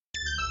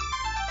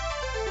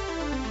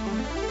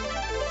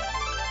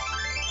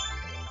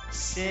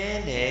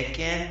Cynic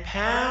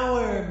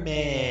Empowerment.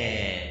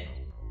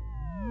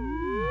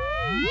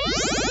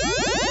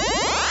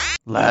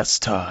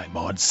 Last time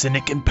on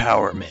Cynic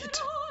Empowerment.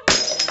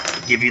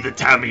 Give you the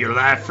time of your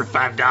life for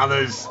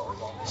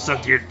 $5.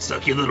 Suck your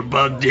little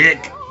bug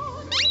dick.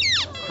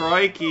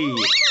 Crikey.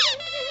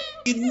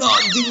 You're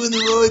not doing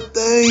the right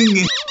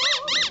thing.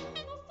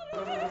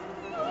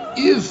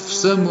 If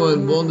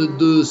someone wanted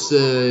to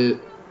say,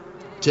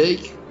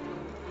 take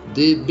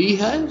the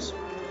beehives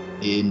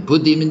and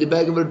put them in the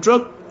back of a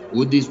truck,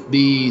 would this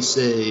be,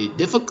 say,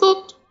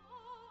 difficult?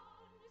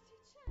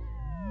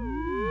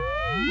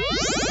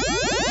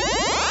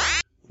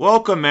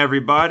 Welcome,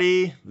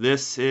 everybody.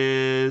 This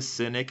is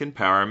Cynic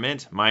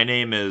Empowerment. My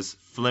name is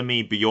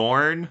Flemmy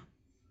Bjorn.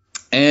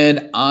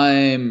 And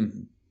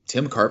I'm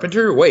Tim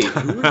Carpenter. Wait,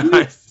 who are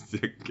you?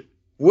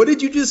 What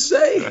did you just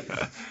say?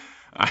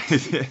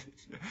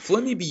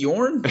 Flemmy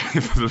Bjorn?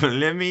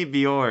 Flemmy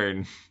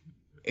Bjorn.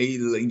 Hey,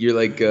 you're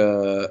like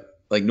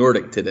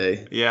Nordic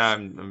today. Yeah,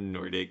 I'm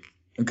Nordic.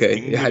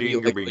 Okay. How do you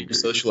like your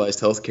socialized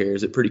healthcare?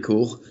 Is it pretty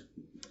cool?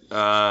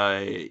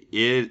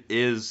 It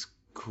is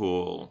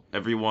cool.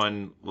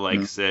 Everyone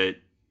likes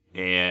it,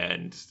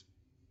 and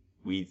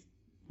we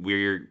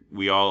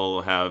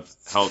all have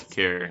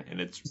healthcare,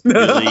 and it's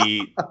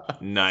really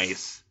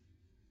nice.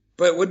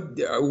 But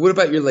what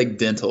about your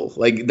dental?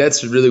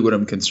 That's really what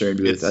I'm concerned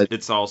with.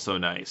 It's also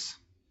nice.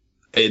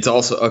 It's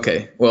also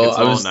okay. Well, it's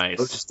all nice.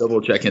 I was just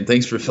double checking.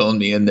 Thanks for filling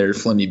me in there,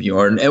 Flemmy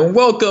Bjorn, and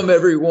welcome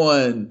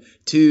everyone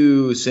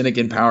to Cynic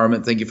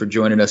Empowerment. Thank you for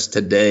joining us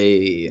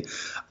today.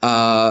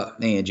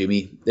 Man,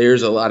 Jimmy,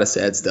 there's a lot of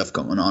sad stuff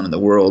going on in the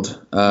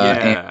world.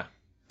 And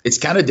it's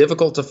kind of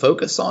difficult to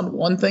focus on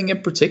one thing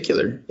in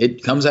particular.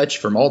 It comes at you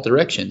from all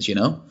directions, you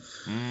know.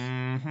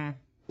 Mm-hmm.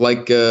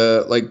 Like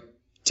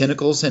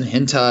tentacles and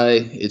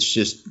hentai.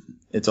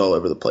 It's all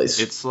over the place.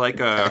 It's like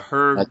a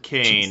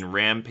hurricane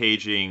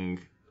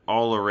rampaging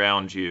all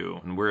around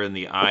you, and we're in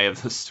the eye of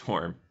the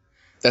storm.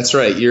 That's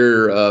right.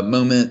 Your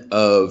moment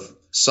of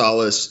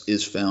solace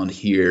is found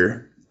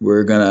here.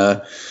 We're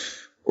gonna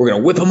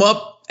whip them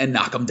up and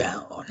knock them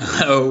down.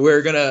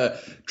 We're gonna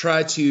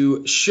try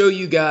to show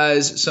you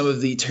guys some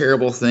of the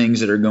terrible things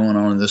that are going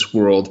on in this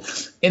world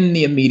in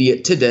the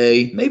immediate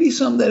today. Maybe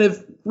some that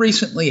have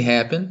recently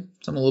happened.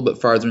 Some a little bit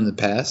farther in the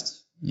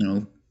past. You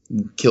know,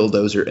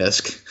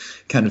 Killdozer-esque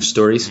kind of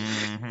stories.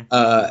 Mm-hmm.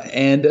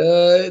 And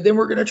then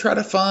we're going to try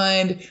to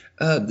find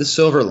the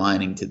silver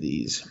lining to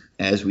these,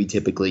 as we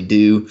typically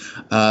do.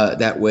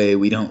 That way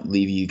we don't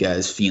leave you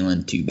guys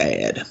feeling too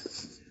bad.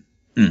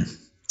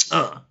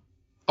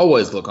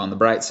 Always look on the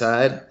bright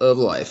side of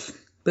life.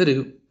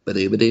 Ba-doo,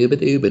 ba-doo, ba-doo,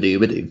 ba-doo, ba-doo,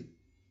 ba-doo.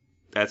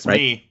 That's right?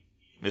 me,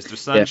 Mr.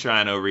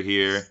 Sunshine over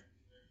here.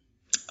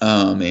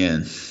 Oh,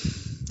 man.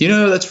 You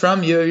know who that's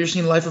from? You ever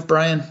seen Life of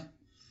Brian?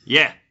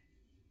 Yeah.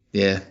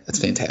 Yeah, that's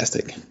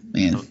fantastic,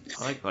 man.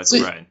 I like Life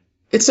of Brian.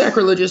 It's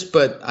sacrilegious,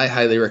 but I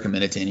highly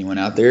recommend it to anyone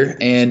out there.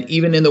 And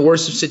even in the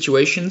worst of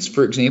situations,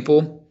 for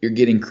example, you're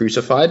getting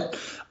crucified,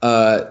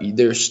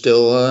 there's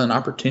still an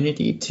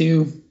opportunity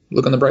to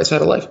look on the bright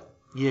side of life.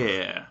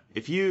 Yeah.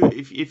 If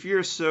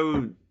you're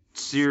so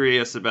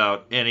serious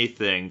about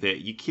anything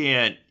that you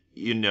can't,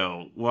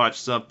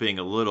 watch something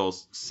a little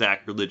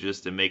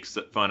sacrilegious to make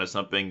fun of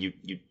something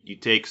you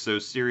take so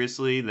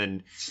seriously,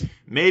 then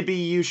maybe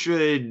you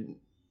should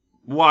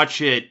watch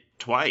it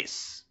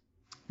twice.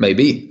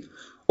 Maybe.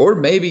 Or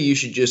maybe you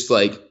should just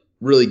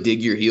really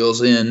dig your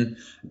heels in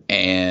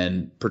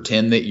and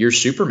pretend that you're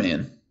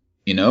Superman.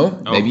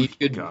 Maybe you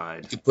could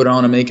put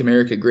on a Make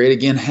America Great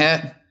Again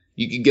hat.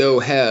 You could go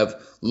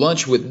have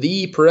lunch with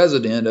the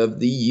president of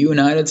the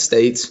United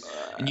States,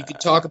 and you could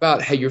talk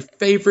about how your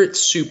favorite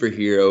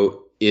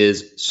superhero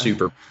is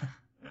Superman.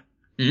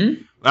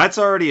 Mm-hmm. That's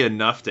already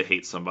enough to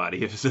hate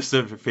somebody if it's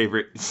their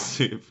favorite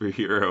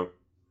superhero.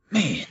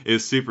 Man,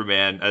 is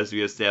Superman, as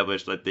we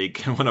established, I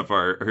think, in one of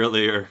our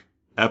earlier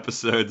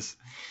episodes.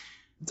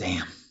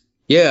 Damn.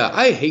 Yeah,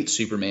 I hate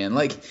Superman.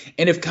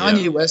 And if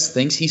Kanye West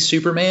thinks he's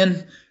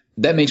Superman,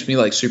 that makes me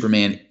like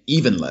Superman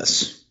even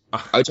less,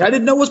 which I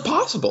didn't know was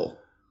possible.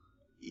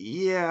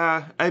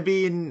 Yeah, I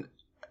mean,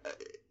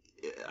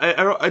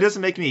 it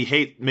doesn't make me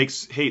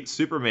hate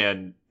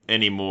Superman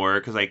anymore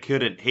because I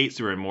couldn't hate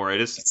Superman more.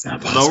 It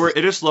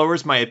just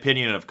lowers my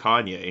opinion of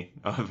Kanye,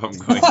 if I'm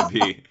going to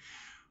be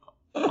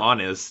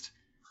honest.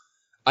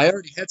 I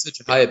already had such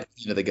a high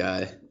opinion of the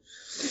guy.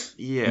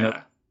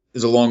 Yeah.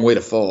 There's a long way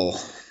to fall.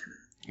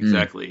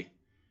 Exactly.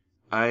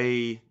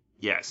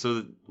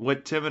 So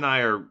what Tim and I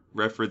are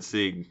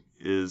referencing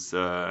is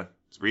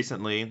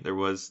recently there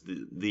was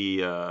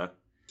the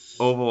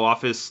Oval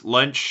Office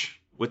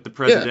lunch with the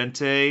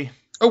Presidente.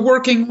 A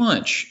working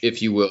lunch,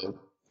 if you will.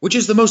 Which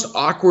is the most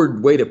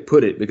awkward way to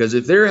put it, because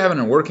if they're having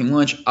a working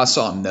lunch, I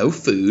saw no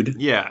food.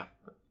 Yeah.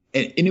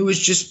 And it was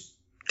just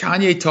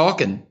Kanye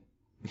talking.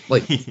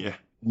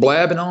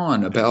 Blabbing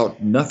on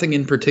about nothing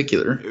in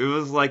particular. It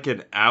was like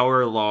an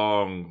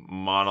hour-long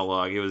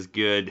monologue. It was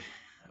good.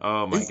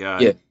 Oh my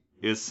god. Yeah.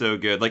 It was so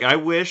good. I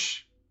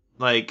wish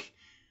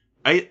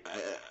I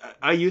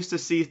I used to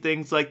see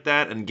things like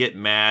that and get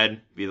mad,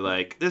 be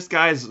like, this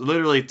guy's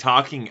literally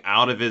talking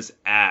out of his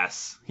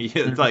ass.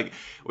 It's like,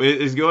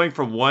 is going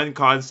from one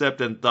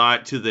concept and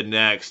thought to the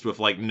next with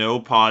like no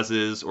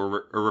pauses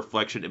or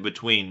reflection in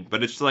between.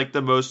 But it's like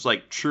the most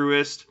like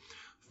truest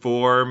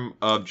form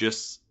of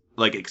just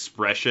like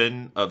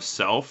expression of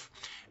self.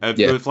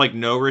 With like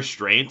no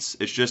restraints.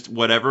 It's just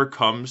whatever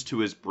comes to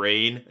his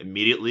brain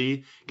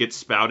immediately gets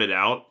spouted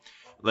out.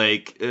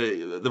 Like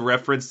the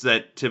reference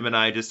that Tim and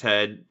I just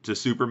had to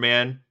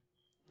Superman,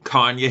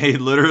 Kanye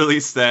literally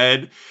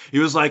said, he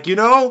was like,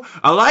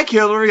 I like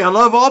Hillary, I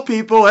love all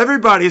people,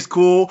 everybody's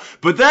cool,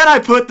 but then I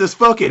put this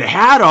fucking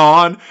hat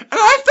on, and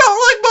I felt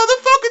like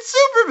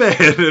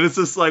motherfucking Superman. And it's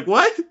just like,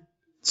 what?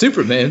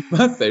 Superman,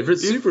 my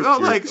favorite You superhero.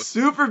 felt like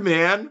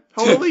Superman?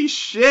 Holy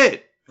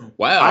shit.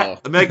 Wow.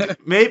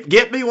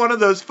 Get me one of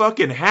those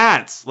fucking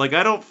hats. Like,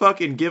 I don't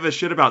fucking give a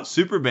shit about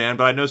Superman,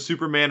 but I know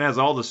Superman has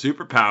all the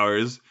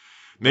superpowers.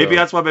 Maybe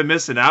that's what I've been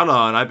missing out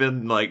on. I've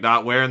been, like,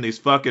 not wearing these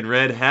fucking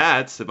red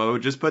hats. If I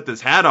would just put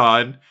this hat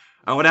on,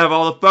 I would have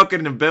all the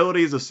fucking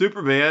abilities of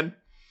Superman.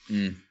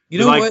 You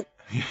know what?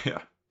 Yeah.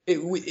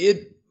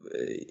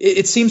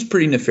 It seems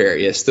pretty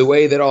nefarious the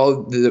way that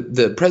all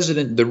the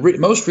president, the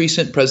most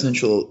recent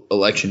presidential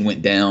election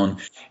went down,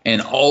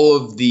 and all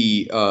of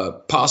the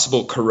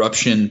possible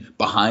corruption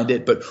behind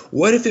it. But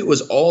what if it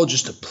was all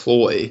just a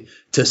ploy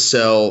to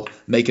sell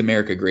 "Make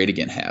America Great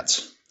Again"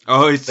 hats?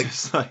 Oh, it's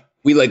just like.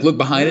 We like look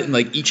behind it, and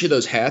like each of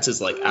those hats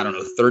is like, I don't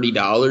know,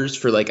 $30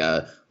 for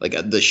the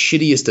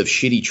shittiest of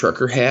shitty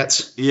trucker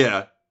hats.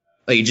 Yeah.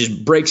 Like it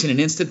just breaks in an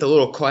instant. The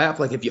little clap,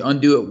 like if you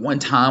undo it one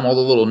time, all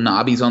the little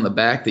knobbies on the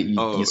back that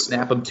you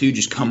snap them to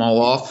just come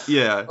all off.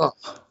 Yeah. Oh,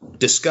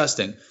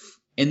 disgusting.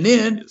 And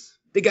then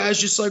the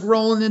guy's just like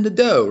rolling into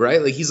dough,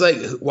 right? Like he's like,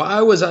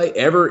 why was I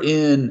ever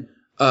in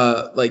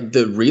like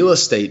the real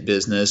estate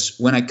business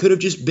when I could have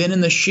just been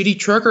in the shitty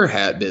trucker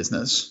hat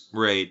business?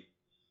 Right.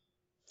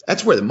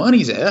 That's where the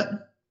money's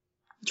at.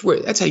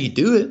 That's how you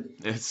do it.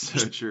 It's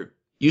so true.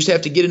 You just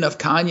have to get enough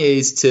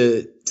Kanye's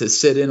to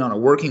sit in on a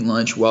working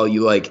lunch while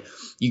you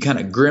kind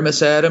of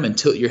grimace at him and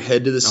tilt your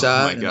head to the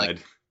side and like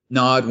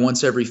nod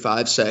once every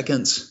 5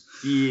 seconds.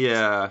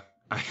 Yeah.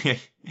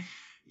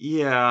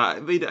 Yeah. I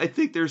mean, I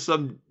think there's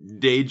some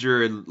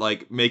danger in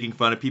like making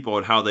fun of people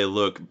and how they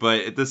look,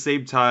 but at the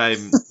same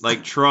time,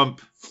 like Trump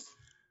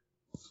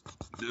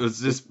was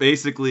just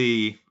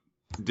basically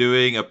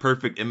doing a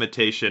perfect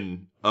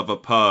imitation of a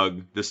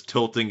pug, just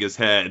tilting his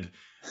head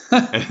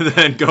and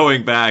then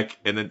going back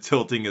and then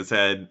tilting his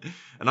head.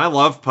 And I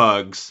love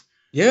pugs.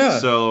 Yeah.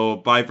 So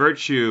by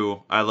virtue,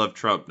 I love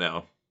Trump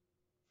now.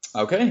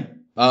 Okay.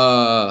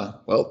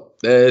 Well,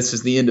 this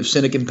is the end of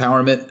Cynic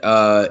Empowerment.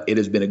 It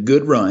has been a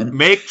good run.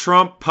 Make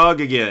Trump pug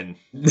again.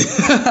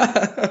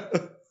 Yeah.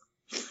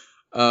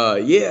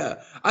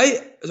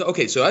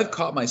 So I've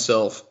caught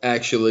myself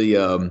actually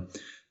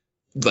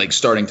like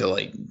starting to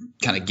like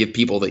kind of give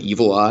people the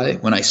evil eye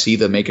when I see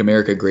the "Make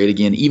America Great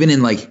Again," even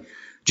in like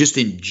just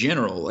in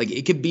general. Like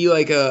it could be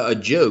like a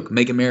joke,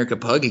 "Make America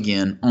Pug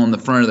Again" on the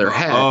front of their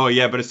hat. Oh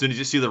yeah, but as soon as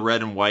you see the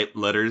red and white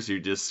letters, you're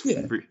just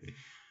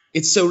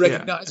it's so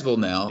recognizable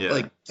now. Yeah.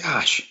 Like,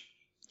 gosh,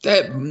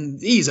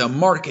 he's a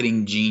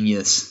marketing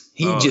genius.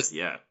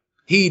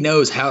 He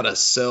knows how to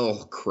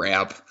sell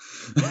crap.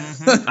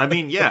 I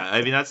mean,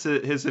 that's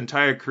his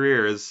entire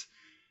career is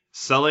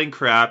selling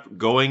crap,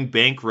 going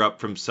bankrupt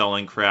from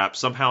selling crap,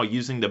 somehow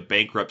using the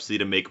bankruptcy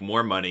to make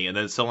more money, and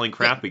then selling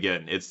crap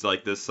again. It's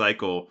like this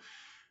cycle.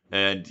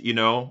 And,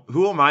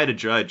 who am I to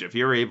judge? If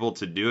you're able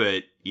to do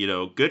it,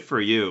 good for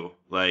you.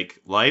 Like,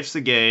 life's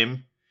a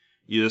game.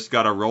 You just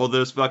gotta roll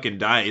those fucking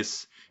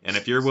dice. And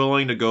if you're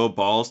willing to go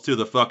balls to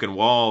the fucking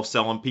wall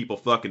selling people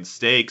fucking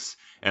steaks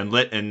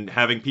and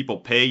having people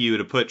pay you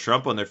to put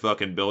Trump on their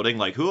fucking building,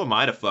 like, who am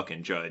I to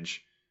fucking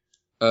judge?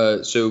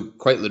 So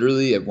quite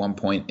literally at one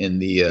point in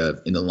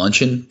the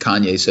luncheon,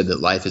 Kanye said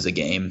that life is a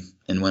game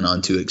and went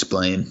on to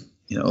explain,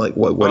 like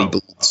what he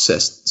believes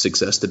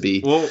success to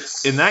be. Well,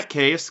 in that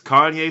case,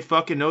 Kanye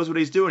fucking knows what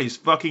he's doing. He's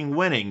fucking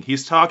winning.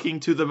 He's talking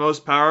to the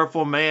most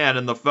powerful man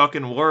in the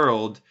fucking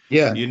world.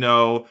 Yeah.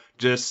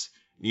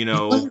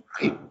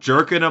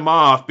 Jerking him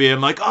off,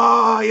 being like,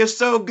 "Oh, you're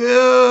so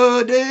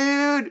good,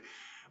 dude.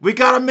 We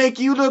gotta make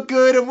you look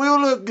good and we'll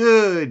look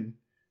good."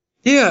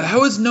 Yeah,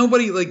 how is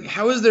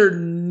there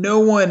no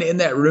one in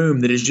that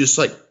room that is just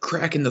like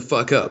cracking the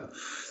fuck up?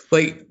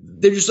 Like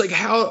they're just like,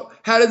 how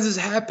does this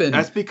happen?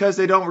 That's because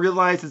they don't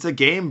realize it's a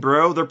game,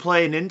 bro. They're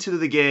playing into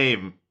the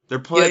game. They're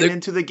playing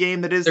into the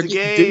game that is the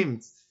game.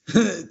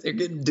 They're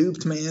getting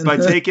duped, man. By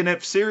taking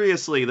it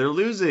seriously, they're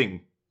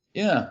losing.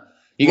 Yeah.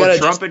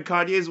 Trump and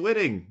Kanye's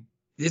winning.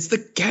 It's the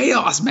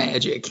chaos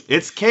magic.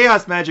 It's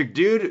chaos magic,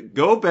 dude.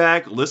 Go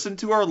back, listen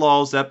to our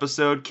LOLs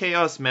episode,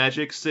 Chaos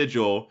Magic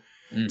Sigil.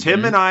 Mm-hmm.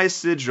 Tim and I's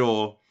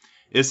sigil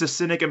is the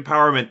Cynic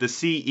Empowerment, the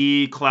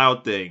CE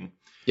cloud thing.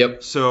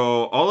 Yep.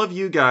 So all of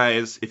you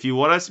guys, if you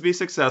want us to be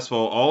successful,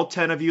 all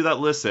 10 of you that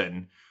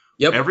listen,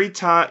 every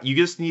time you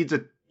just need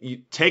to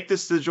you take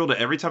this sigil to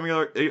every time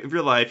of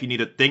your life. You need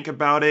to think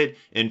about it,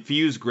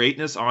 infuse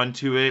greatness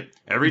onto it.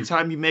 Every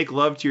time you make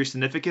love to your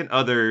significant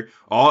other,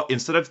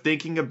 instead of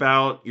thinking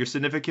about your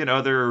significant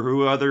other or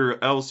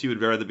whoever else you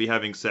would rather be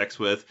having sex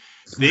with,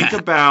 think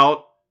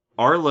about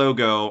our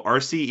logo,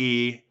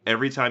 RCE,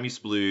 every time you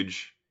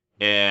splooge.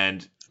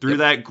 And through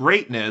that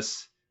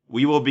greatness,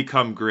 we will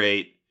become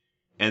great.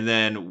 And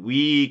then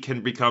we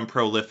can become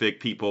prolific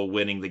people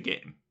winning the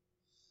game.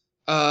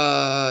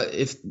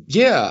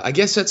 I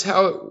guess that's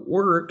how it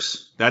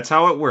works. That's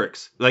how it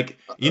works. Like,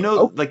 Okay.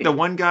 like the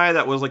one guy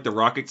that was like the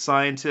rocket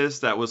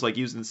scientist that was like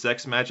using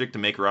sex magic to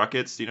make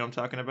rockets. Do you know what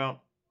I'm talking about?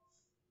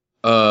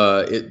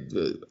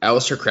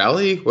 Aleister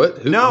Crowley? What?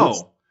 Who's-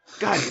 No.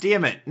 God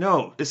damn it.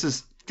 No. This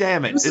is who's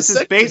the This is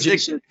sex basic.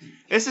 magician?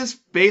 This is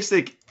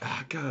basic.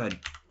 Oh, God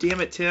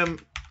damn it, Tim.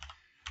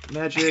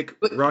 Magic,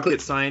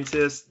 rocket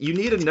scientist. You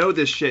need to know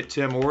this shit,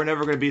 Tim, or we're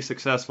never going to be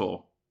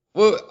successful.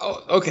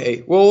 Well,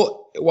 okay.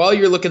 Well, while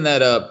you're looking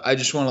that up, I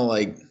just want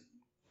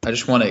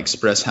to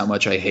express how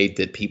much I hate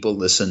that people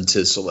listen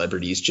to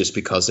celebrities just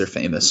because they're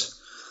famous.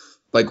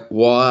 Like,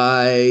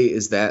 why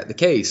is that the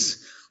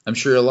case? I'm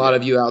sure a lot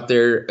of you out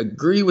there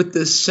agree with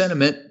this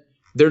sentiment.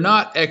 They're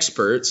not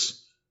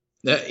experts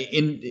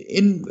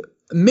in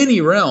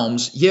many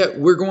realms, yet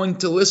we're going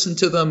to listen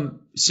to them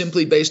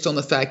simply based on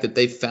the fact that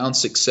they've found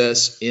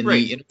success in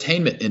the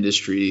entertainment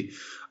industry,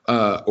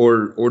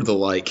 or the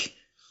like.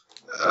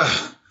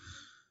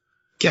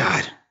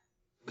 God.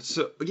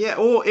 So yeah,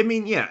 well, I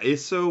mean, yeah.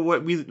 So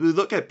what we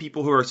look at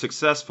people who are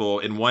successful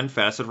in one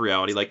facet of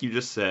reality, like you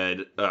just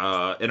said,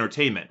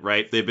 entertainment,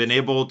 right? They've been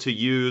able to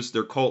use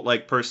their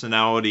cult-like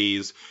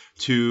personalities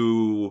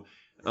to,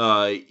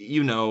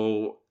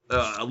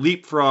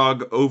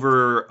 leapfrog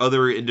over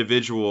other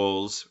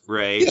individuals,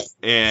 right?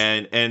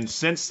 Yeah. And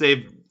since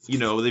they've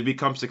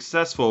become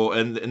successful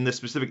in this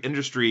specific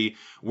industry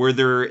where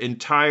their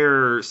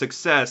entire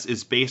success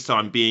is based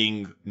on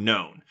being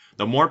known.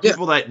 The more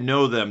people that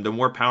know them, the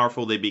more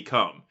powerful they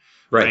become.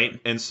 Right.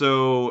 And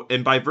so,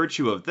 and by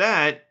virtue of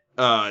that,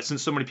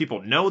 since so many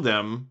people know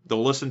them,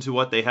 they'll listen to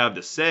what they have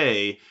to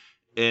say.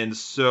 And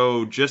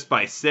so just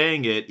by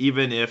saying it,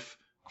 even if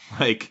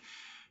a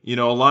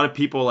lot of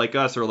people like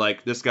us are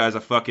like, this guy's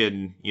a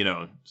fucking,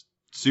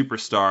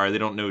 superstar. They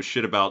don't know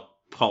shit about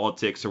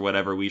politics or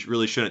whatever. We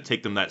really shouldn't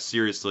take them that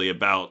seriously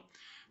about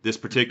this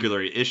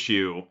particular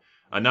issue.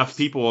 Enough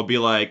people will be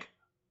like,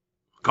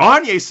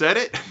 Kanye said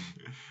it.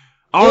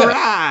 All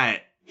right,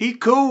 he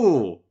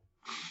cool.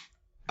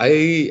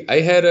 I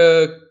had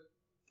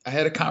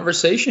a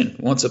conversation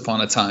once upon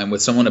a time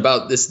with someone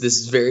about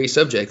this very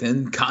subject,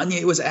 and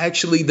Kanye was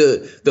actually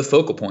the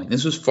focal point.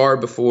 This was far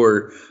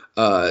before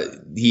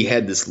he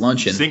had this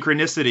luncheon.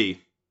 Synchronicity.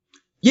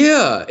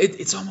 Yeah,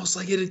 it's almost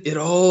like it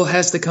all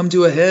has to come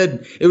to a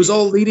head. It was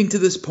all leading to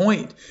this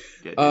point.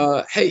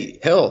 Hey,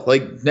 hell,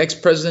 like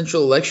next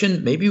presidential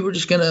election, maybe we're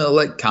just gonna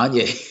elect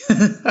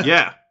Kanye.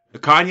 Yeah,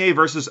 Kanye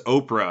versus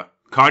Oprah.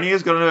 Kanye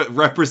is going to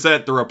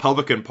represent the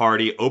Republican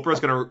Party. Oprah is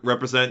going to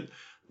represent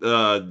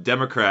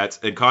Democrats,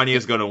 and Kanye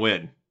is going to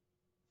win.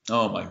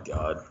 Oh my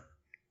God!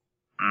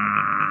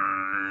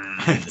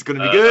 It's going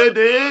to be good,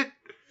 dude.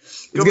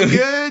 It's going to be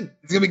good.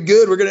 It's going to be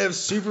good. We're going to have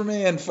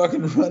Superman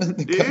fucking running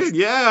the country. Dude,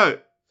 yeah.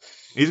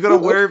 He's going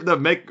to wear the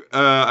Make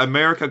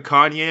America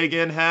Kanye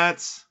Again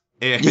hats.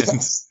 And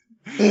Yes.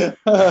 it's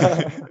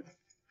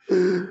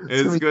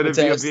going to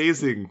be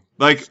amazing.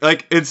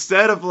 Like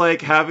instead of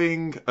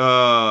having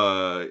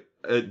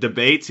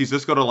debates, he's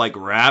just going to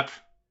rap.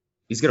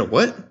 He's going to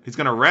what? He's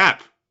going to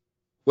rap.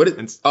 What?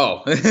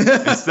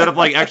 Instead of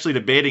actually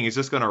debating, he's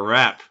just going to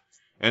rap.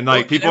 And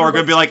people are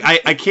going to be like,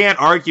 I can't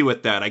argue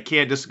with that. I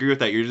can't disagree with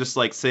that. You're just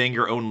saying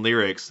your own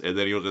lyrics, and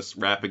then he'll just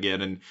rap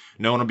again, and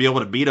no one will be able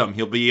to beat him.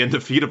 He'll be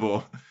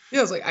undefeatable. Yeah,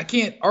 I was like, I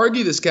can't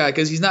argue this guy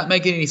because he's not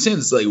making any sense.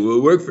 It's like,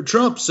 we'll work for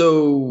Trump,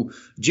 so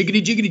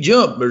jiggity jiggity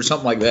jump or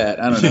something like that.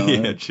 I don't know.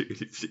 Yeah,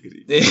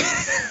 jiggity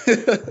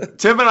jiggity.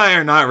 Tim and I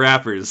are not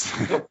rappers.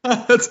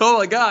 That's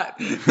all I got.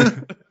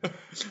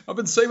 I've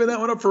been saving that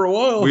one up for a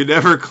while. We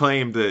never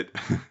claimed it.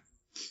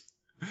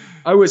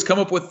 I always come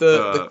up with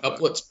the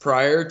couplets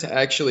prior to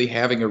actually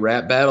having a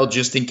rap battle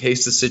just in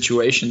case the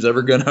situation's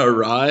ever going to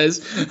arise.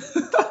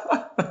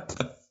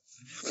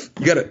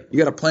 You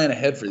gotta plan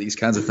ahead for these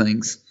kinds of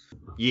things.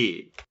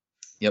 Yeah.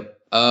 Yep.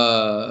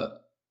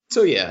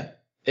 So yeah,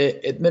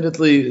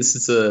 admittedly, this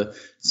is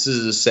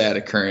a sad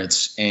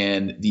occurrence,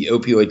 and the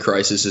opioid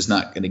crisis is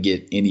not going to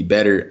get any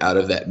better out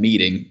of that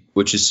meeting,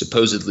 which is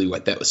supposedly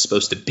what that was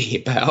supposed to be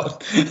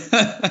about.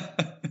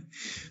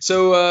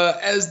 So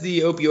as the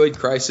opioid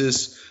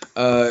crisis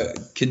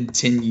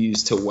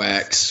continues to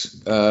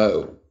wax,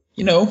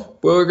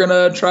 we're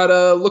gonna try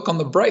to look on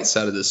the bright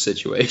side of this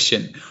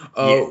situation.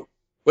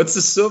 What's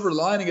the silver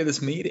lining of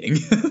this meeting?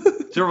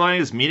 Silver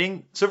lining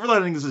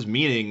of this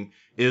meeting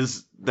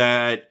is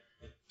that,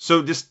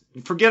 so just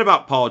forget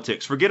about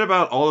politics. Forget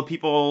about all the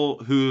people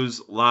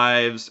whose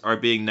lives are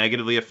being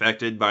negatively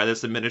affected by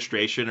this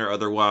administration or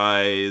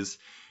otherwise,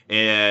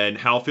 and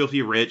how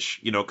filthy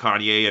rich,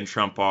 Kanye and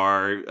Trump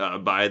are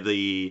by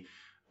the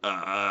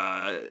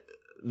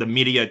the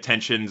media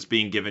attention's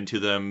being given to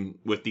them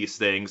with these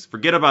things.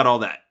 Forget about all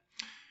that.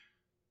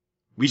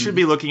 We should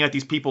be looking at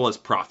these people as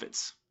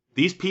prophets.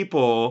 These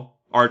people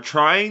are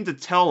trying to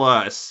tell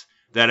us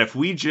that if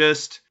we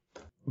just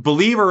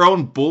believe our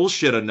own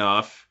bullshit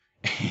enough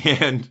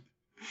and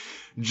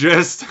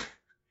just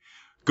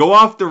go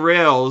off the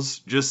rails,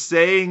 just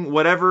saying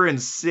whatever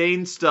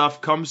insane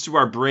stuff comes to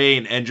our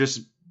brain and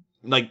just,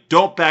 like,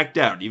 don't back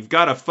down. You've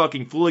got to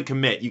fucking fully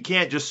commit. You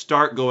can't just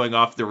start going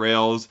off the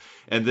rails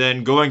and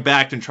then going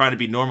back and trying to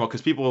be normal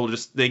because people will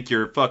just think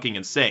you're fucking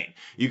insane.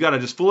 You got to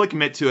just fully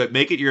commit to it,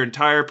 make it your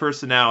entire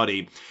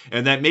personality,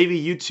 and that maybe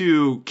you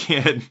too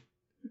can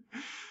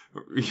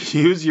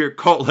use your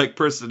cult-like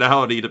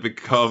personality to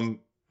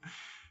become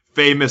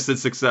famous and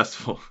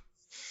successful.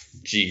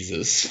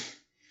 Jesus.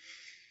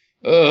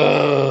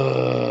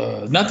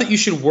 Not that you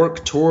should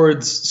work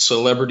towards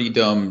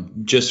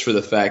celebritydom just for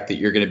the fact that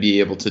you're going to be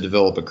able to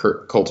develop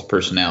a cult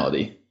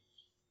personality.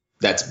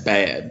 That's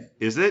bad.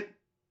 Is it?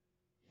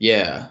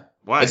 Yeah.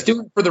 Why? It's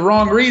doing it for the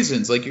wrong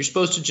reasons. Like, you're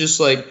supposed to just,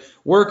 like,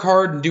 work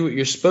hard and do what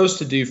you're supposed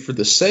to do for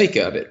the sake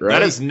of it, right?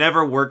 That has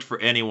never worked for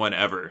anyone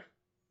ever.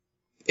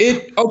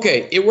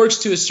 It works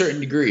to a certain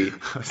degree.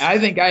 I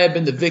think I have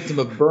been the victim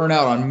of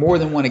burnout on more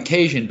than one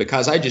occasion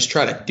because I just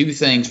try to do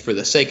things for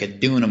the sake of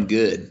doing them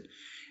good.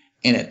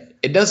 And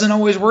it doesn't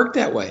always work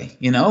that way,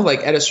 you know? Like,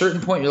 at a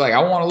certain point, you're like,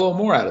 I want a little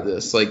more out of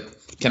this. Like,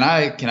 can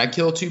I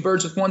kill two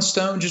birds with one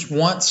stone just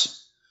once?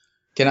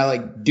 Can I,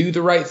 like, do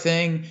the right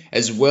thing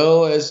as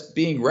well as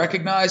being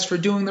recognized for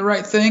doing the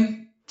right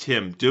thing?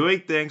 Tim,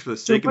 doing things for the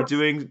sake of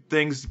doing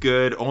things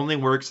good only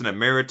works in a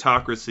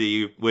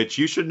meritocracy, which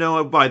you should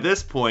know by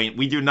this point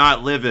we do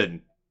not live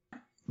in.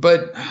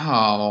 But,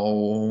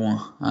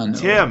 oh, I know.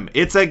 Tim,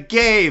 it's a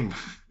game!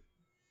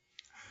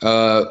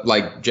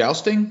 Like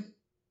jousting?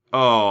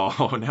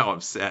 Oh, now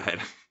I'm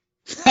sad.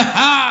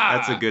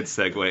 That's a good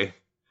segue.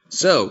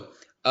 So,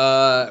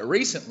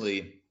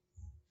 recently,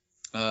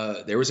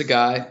 there was a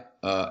guy,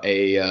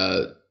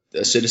 a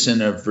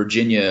citizen of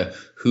Virginia,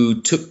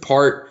 who took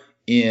part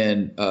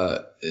in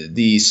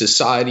the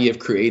Society of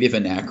Creative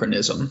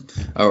Anachronism,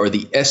 or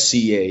the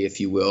SCA,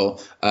 if you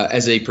will,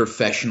 as a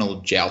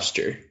professional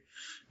jouster.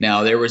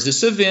 Now, there was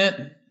this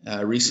event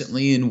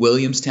recently in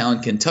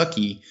Williamstown,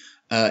 Kentucky,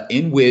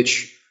 in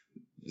which,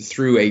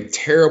 through a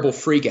terrible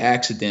freak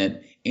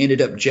accident,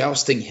 ended up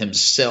jousting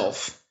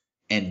himself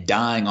and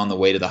dying on the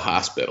way to the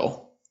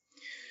hospital.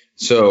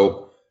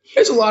 So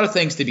there's a lot of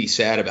things to be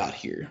sad about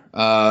here.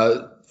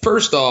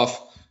 First off,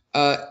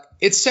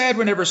 it's sad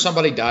whenever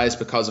somebody dies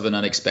because of an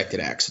unexpected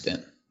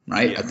accident,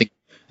 right? Yeah.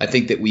 I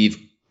think that we've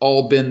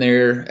all been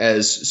there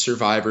as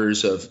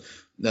survivors of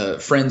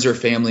friends or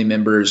family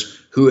members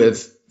who have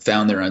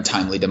found their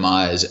untimely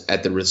demise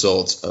at the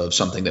result of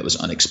something that was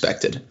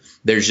unexpected.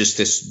 There's just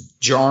this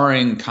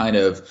jarring kind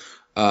of,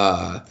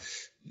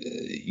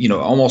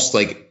 almost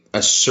like a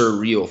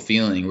surreal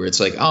feeling where it's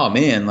like, oh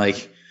man,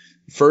 like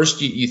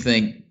first you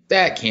think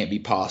that can't be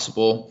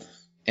possible.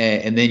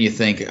 And then you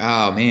think,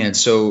 oh man,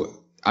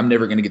 so I'm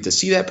never going to get to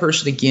see that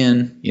person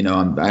again. You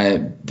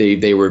know,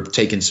 they were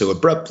taken so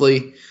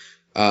abruptly.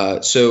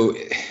 So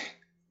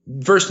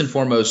first and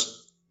foremost,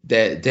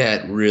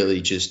 that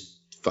really just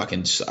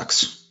fucking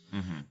sucks.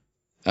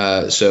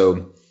 Mm-hmm.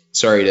 So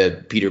sorry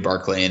to Peter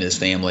Barclay and his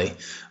family.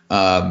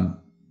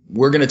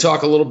 We're going to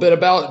talk a little bit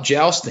about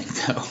jousting,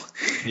 though.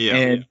 Yeah.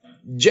 And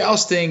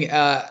jousting,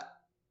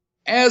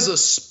 as a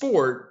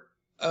sport,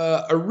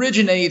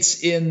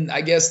 originates in,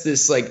 I guess,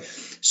 this like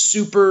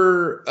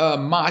super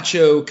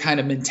macho kind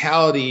of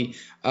mentality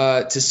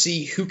to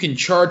see who can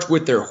charge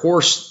with their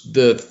horse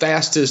the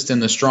fastest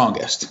and the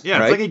strongest. Yeah,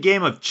 right? It's like a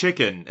game of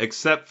chicken,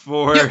 except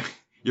for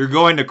you're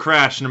going to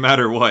crash no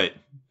matter what.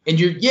 And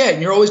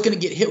you're always going to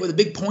get hit with a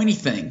big pointy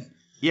thing.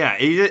 Yeah,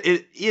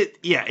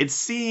 it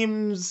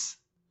seems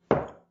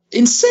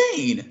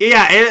insane.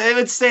 Yeah, it's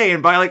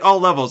insane by like all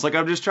levels. Like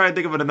I'm just trying to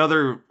think of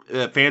another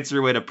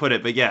fancier way to put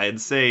it, but yeah,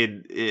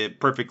 insane. It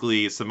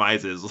perfectly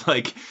surmises.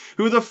 Like,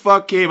 who the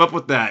fuck came up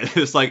with that?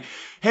 It's like,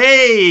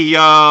 hey,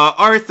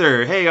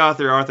 Arthur. Hey,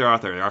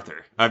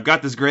 Arthur. I've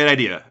got this great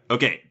idea.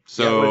 Okay,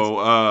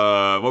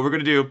 so what we're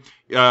gonna do?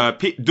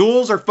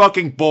 Duels are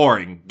fucking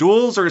boring.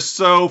 Duels are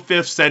so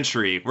 5th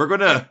century. We're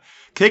gonna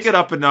kick it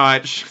up a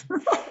notch.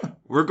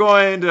 We're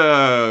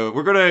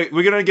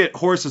gonna get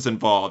horses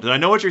involved, and I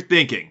know what you're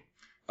thinking.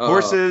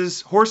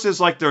 Horses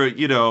like they're,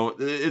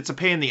 it's a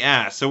pain in the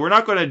ass. So we're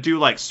not gonna do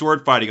like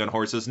sword fighting on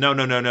horses. No.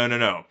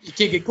 You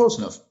can't get close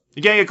enough.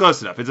 You can't get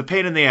close enough. It's a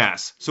pain in the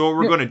ass. So what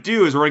we're gonna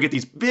do is we're gonna get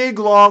these big,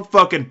 long,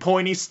 fucking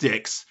pointy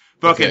sticks.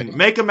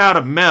 Make them out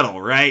of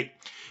metal, right?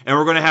 And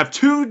we're gonna have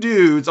 2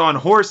 dudes on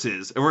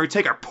horses, and we're gonna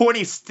take our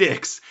pointy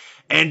sticks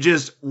and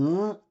just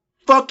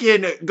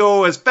fucking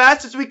go as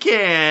fast as we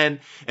can,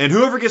 and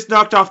whoever gets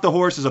knocked off the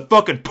horse is a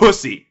fucking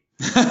pussy.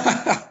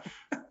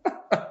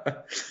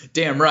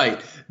 Damn right.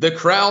 The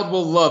crowd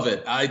will love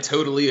it. I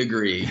totally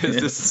agree.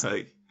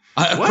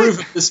 I approve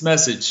of this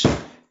message.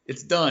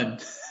 It's done.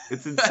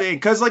 It's insane.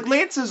 Because, like,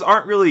 lances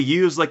aren't really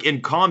used, like,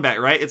 in combat,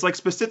 right? It's, like,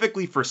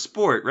 specifically for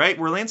sport, right?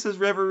 Were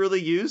lances ever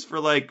really used for,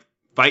 like,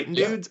 fighting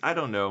Yeah. dudes? I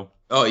don't know.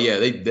 Oh yeah,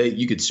 they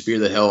you could spear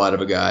the hell out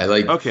of a guy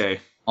like Okay.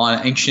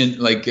 on ancient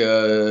like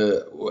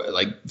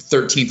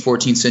 13th,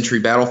 14th century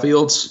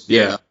battlefields.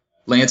 Yeah,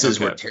 lances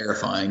were Okay.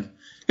 terrifying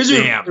because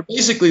Damn. they're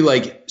basically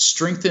like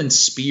strengthened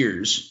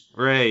spears.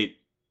 Right.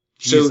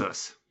 So-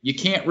 Jesus. You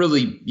can't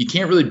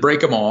really break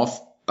them off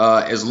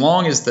as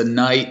long as the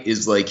knight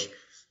is like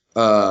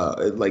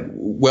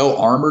well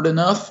armored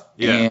enough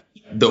Yeah.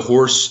 and the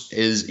horse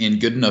is in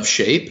good enough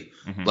shape.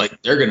 Mhm. Like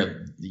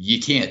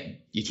you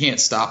can't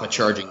stop a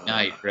charging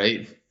knight,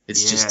 right?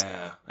 It's just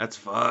that's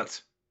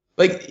fucked.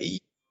 like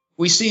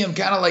we see them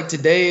kind of like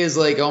today is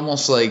like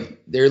almost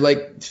like they're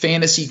like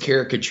fantasy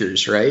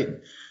caricatures, right?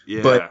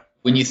 Yeah. But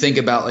when you think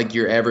about like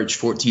your average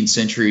 14th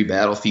century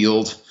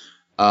battlefield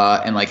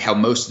and like how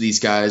most of these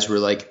guys were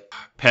like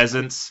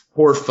Peasants.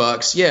 poor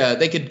fucks, yeah,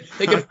 they could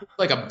put,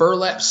 like a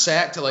burlap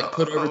sack to like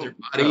put over their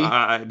body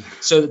God.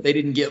 so that they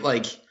didn't get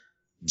like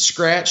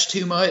scratched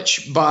too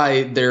much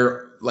by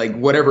their like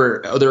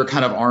whatever other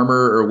kind of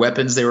armor or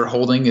weapons they were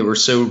holding. They were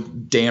so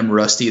damn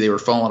rusty they were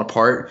falling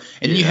apart.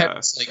 And then you Yeah. have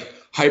this like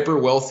hyper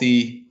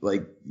wealthy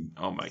like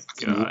Oh my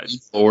God.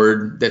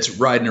 lord that's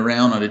riding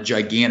around on a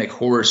gigantic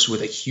horse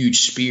with a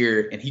huge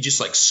spear, and he just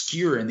like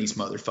skewering these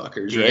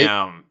motherfuckers, right?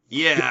 Damn.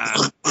 Yeah.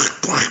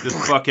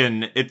 Just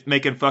fucking, it's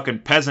making fucking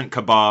peasant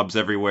kebabs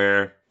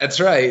everywhere. That's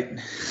right.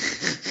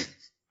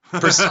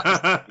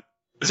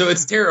 So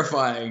it's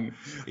terrifying.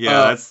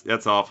 Yeah,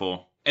 that's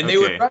awful. And they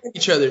would Okay. ride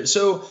each other.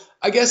 So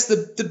I guess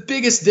the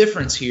biggest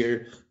difference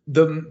here,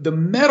 the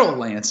metal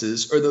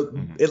lances, or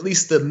at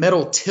least the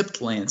metal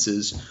tipped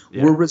lances,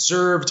 Yeah. were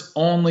reserved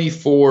only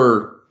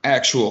for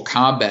actual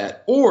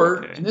combat.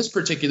 Or Okay. in this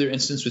particular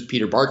instance with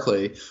Peter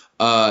Barclay,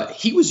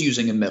 he was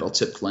using a metal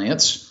tipped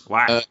lance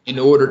Wow. in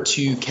order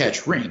to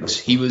catch rings.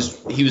 He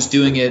was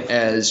doing it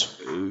as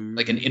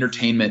like an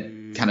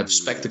entertainment kind of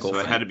spectacle So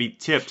it thing. had to be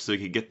tipped so he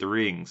could get the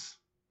rings.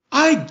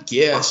 I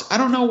guess. I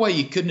don't know why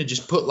you couldn't have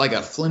just put like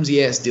a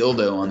flimsy ass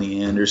dildo on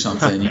the end or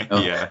something. You know?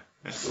 Yeah.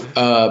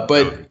 But That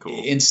would be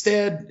cool.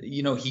 instead,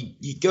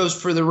 he goes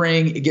for the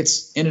ring. It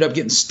ended up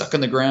getting stuck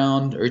on the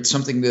ground or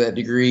something to that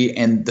degree,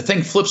 and the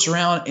thing flips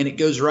around and it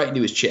goes right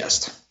into his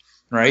chest.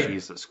 Right.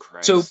 Jesus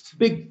Christ. So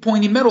big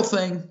pointy metal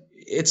thing.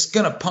 It's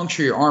gonna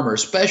puncture your armor,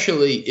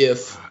 especially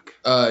if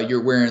Fuck.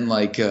 you're wearing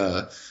like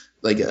a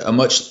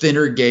much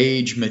thinner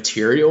gauge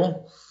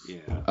material.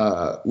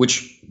 Yeah.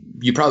 Which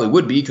you probably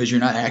would be because you're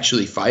not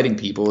actually fighting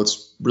people.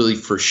 It's really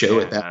for show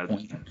Yeah, at that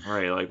point.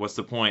 Right. Like, what's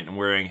the point in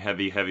wearing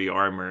heavy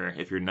armor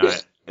if you're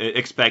not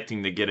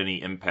expecting to get any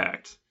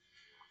impact?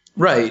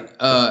 Right.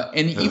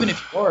 And even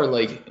if you are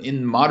like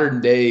in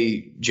modern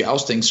day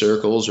jousting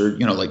circles or,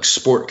 like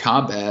sport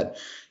combat,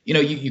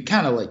 you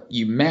kind of like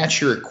you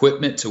match your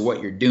equipment to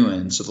what you're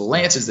doing. So the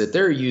lances that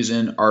they're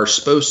using are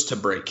supposed to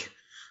break.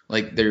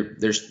 Like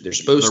they're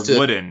supposed They're to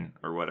wooden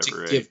or whatever,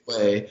 to right? give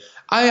way.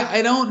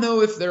 I don't know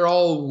if they're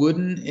all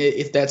wooden,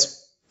 if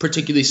that's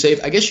particularly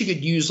safe. I guess you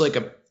could use like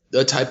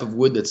a type of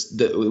wood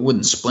that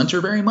wouldn't splinter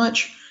very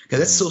much, because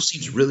that still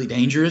seems really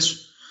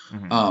dangerous.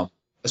 Mhm.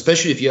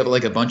 Especially if you have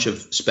like a bunch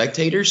of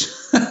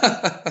spectators.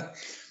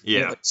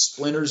 Yeah. Like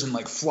splinters and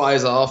like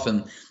flies off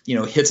and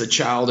hits a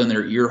child in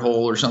their ear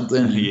hole or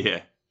something.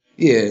 Yeah.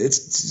 Yeah,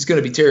 it's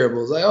gonna be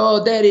terrible. It's like,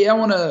 oh, daddy, I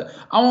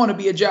wanna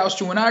be a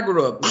jouster when I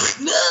grow up.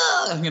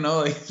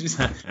 Like just,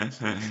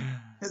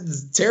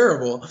 it's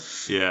terrible.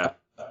 Yeah.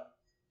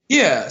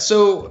 Yeah,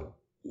 so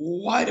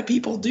why do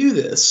people do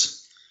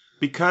this?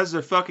 Because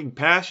they're fucking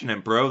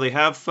passionate, bro. They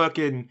have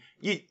fucking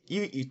you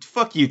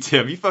fuck you,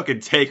 Tim. You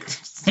fucking take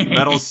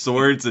metal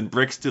swords and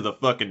bricks to the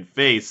fucking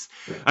face.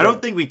 I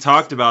don't think we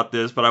talked about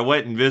this, but I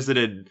went and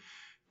visited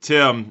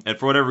Tim, and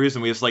for whatever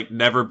reason, we just like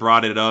never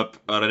brought it up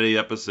on any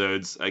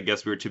episodes. I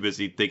guess we were too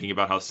busy thinking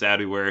about how sad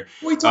we were.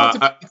 We talked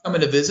about you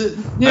coming to visit.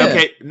 Yeah.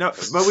 Okay, no,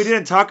 but we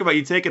didn't talk about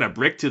you taking a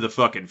brick to the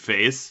fucking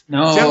face.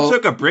 No. Tim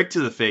took a brick to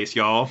the face,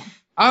 y'all.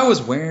 I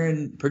was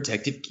wearing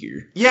protective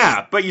gear.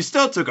 Yeah, but you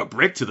still took a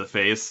brick to the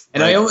face.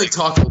 And I only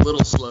talk a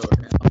little slower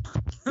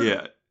now.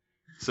 Yeah.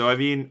 So, I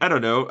mean, I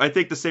don't know. I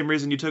think the same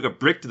reason you took a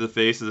brick to the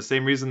face is the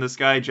same reason this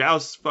guy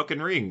jousts fucking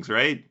rings,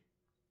 right?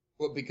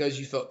 Well, because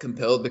you felt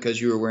compelled because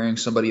you were wearing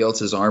somebody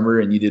else's armor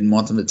and you didn't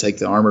want them to take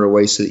the armor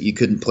away so that you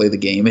couldn't play the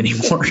game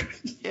anymore.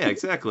 Yeah,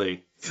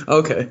 exactly.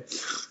 Okay.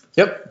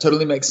 Yep,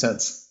 totally makes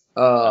sense.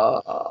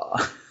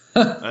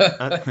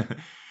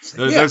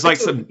 There's like I totally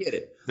some get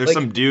it. there's Like-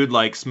 some dude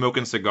like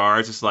smoking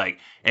cigars, just like,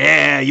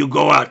 you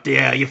go out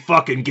there, you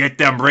fucking get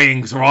them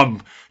rings, or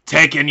I'm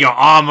taking your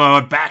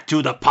armor back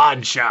to the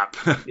pawn shop.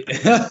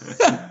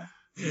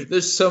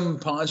 There's some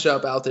pawn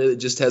shop out there that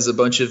just has a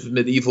bunch of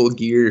medieval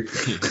gear.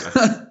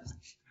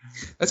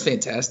 That's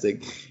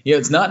fantastic. Yeah,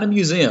 it's not in a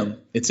museum.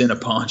 It's in a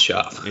pawn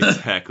shop.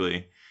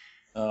 Exactly.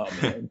 Oh,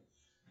 man.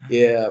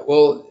 Yeah,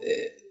 well,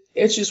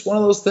 it's just one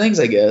of those things,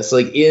 I guess.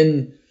 Like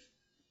in,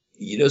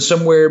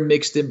 somewhere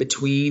mixed in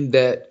between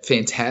that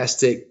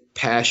fantastic,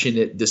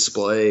 passionate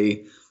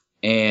display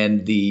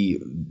and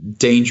the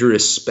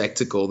dangerous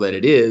spectacle that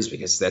it is,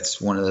 because that's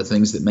one of the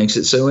things that makes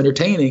it so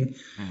entertaining,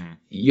 Mhm.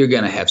 you're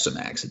going to have some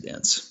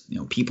accidents.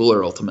 People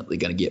are ultimately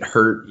going to get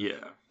hurt. Yeah.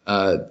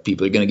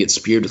 People are going to get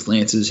speared with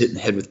lances, hit in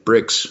the head with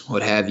bricks,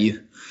 what have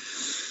you.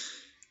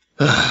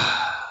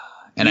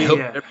 And I hope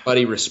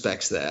everybody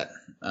respects that.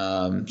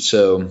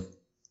 So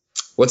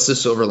what's the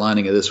silver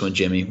lining of this one,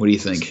 Jimmy? What do you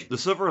think? The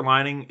silver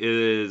lining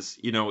is,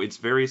 it's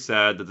very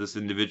sad that this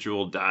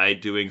individual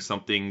died doing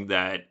something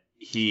that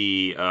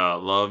he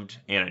loved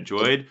and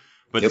enjoyed.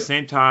 But at the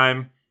same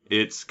time,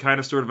 it's kind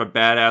of sort of a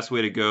badass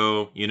way to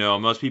go.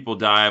 Most people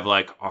die of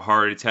like a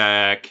heart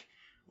attack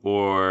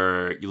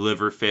or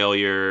liver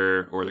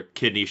failure or their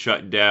kidney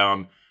shutting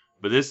down.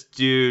 But this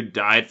dude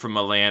died from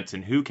a lance,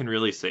 and who can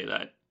really say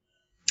that?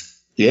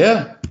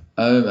 Yeah.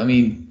 I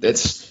mean,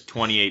 that's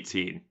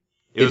 2018.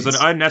 It was an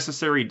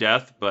unnecessary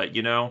death, but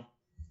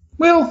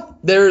Well,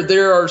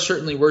 there are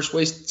certainly worse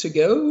ways to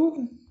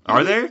go.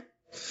 Are there?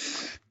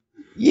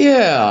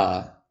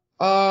 Yeah.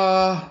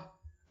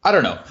 I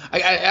don't know.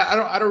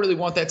 I don't really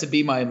want that to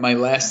be my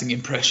lasting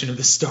impression of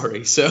the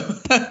story. So,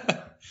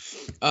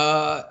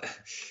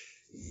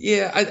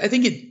 yeah, I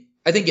think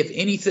if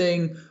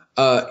anything,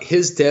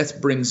 his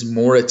death brings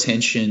more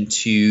attention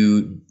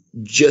to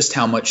just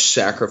how much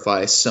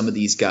sacrifice some of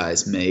these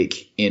guys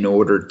make in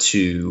order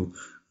to,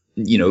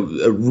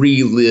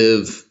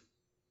 relive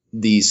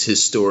these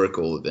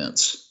historical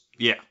events.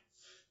 Yeah.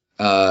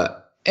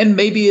 And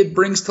maybe it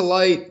brings to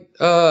light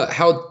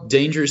how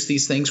dangerous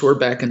these things were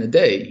back in the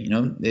day.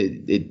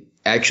 It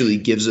actually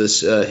gives us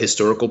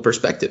historical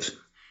perspective.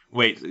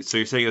 Wait, so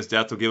you're saying his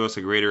death will give us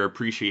a greater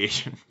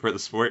appreciation for the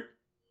sport?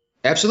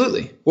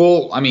 Absolutely.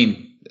 Well, I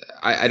mean,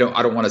 I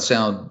don't want to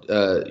sound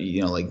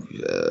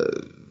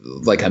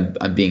like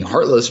I'm being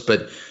heartless,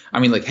 but I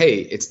mean, like, hey,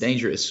 it's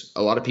dangerous.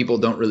 A lot of people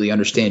don't really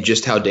understand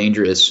just how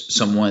dangerous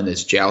someone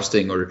is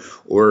jousting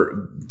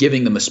or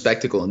giving them a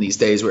spectacle in these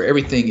days where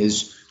everything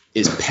is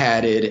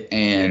padded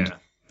and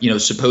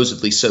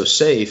supposedly so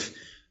safe.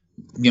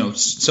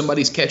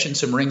 Somebody's catching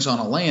some rings on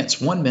a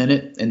lance one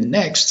minute, and the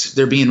next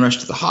they're being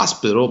rushed to the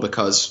hospital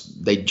because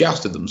they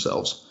jousted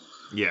themselves.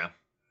 Yeah.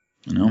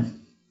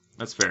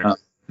 That's fair.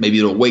 Maybe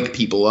it'll wake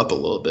people up a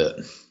little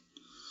bit.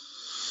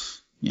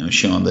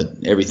 Showing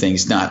that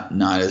everything's not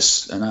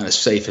as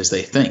safe as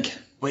they think.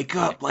 Wake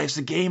up, life's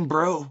a game,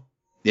 bro.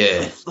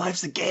 Yeah.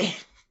 Life's a game.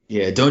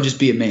 Yeah, don't just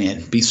be a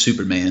man, be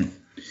Superman.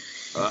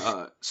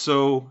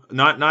 So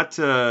not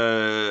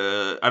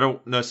to, I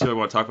don't necessarily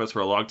want to talk about this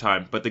for a long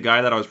time, but the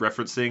guy that I was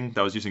referencing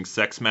that was using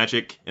sex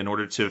magic in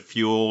order to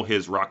fuel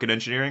his rocket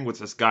engineering was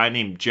this guy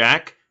named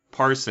Jack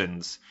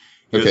Parsons.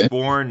 He was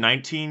born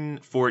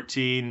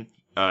 1914. He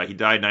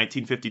died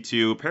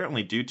 1952,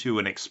 apparently due to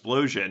an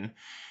explosion.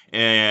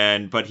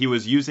 But he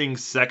was using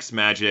sex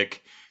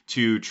magic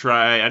to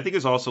try, I think he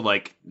was also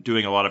like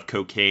doing a lot of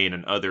cocaine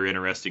and other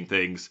interesting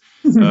things,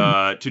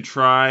 to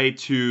try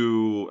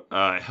to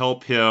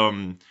help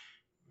him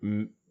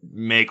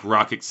make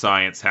rocket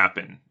science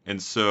happen.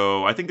 And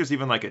so I think there's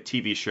even like a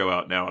TV show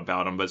out now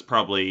about him, but it's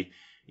probably,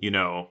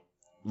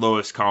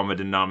 lowest common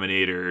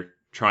denominator,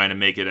 trying to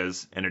make it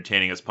as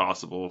entertaining as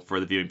possible for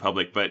the viewing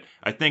public. But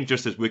I think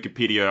just his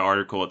Wikipedia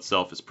article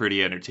itself is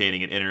pretty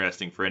entertaining and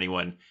interesting for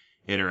anyone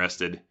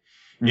interested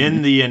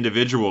in the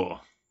individual.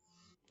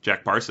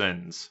 Jack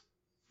Parsons.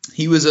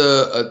 He was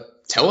a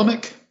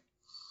Telemac.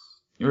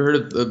 You ever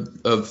heard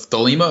of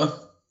Thelema?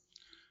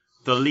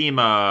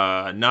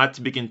 Thelema, not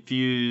to be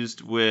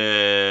confused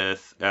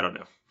with, I don't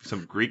know,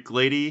 some Greek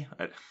lady?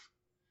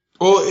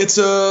 Well, it's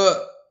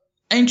a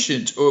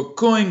ancient or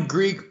Koine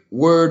Greek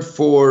word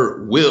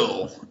for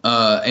will,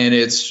 and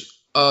it's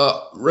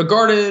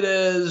regarded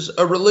as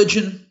a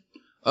religion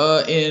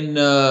in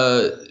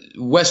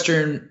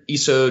Western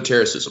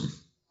esotericism.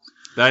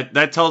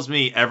 That tells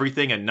me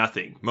everything and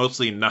nothing.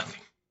 Mostly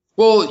nothing.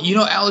 Well,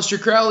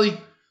 Aleister Crowley?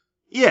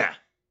 Yeah.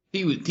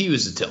 He was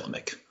a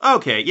Telemac.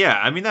 Okay, yeah.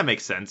 I mean, that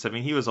makes sense. I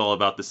mean, he was all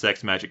about the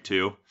sex magic,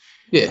 too.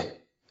 Yeah.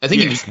 I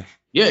think he was...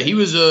 Yeah, he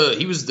was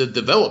the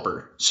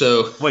developer.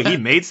 So... Wait, he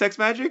made sex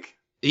magic?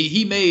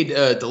 He made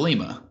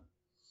Thelema.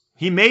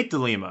 He made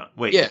Thelema.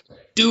 Wait. Yeah.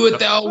 Do what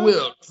thou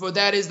wilt, for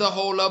that is the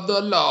whole of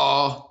the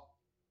law.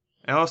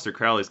 Aleister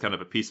Crowley's kind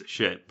of a piece of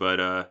shit,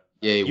 but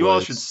yeah, you all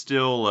should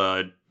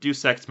still do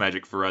sex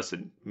magic for us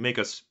and make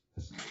us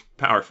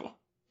powerful.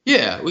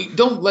 Yeah, we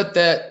don't let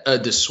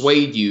that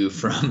dissuade you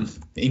from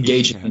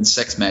engaging in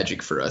sex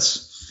magic for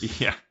us.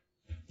 Yeah.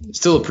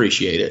 Still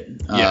appreciate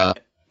it. Yeah.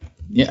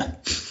 Yeah.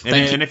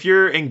 And if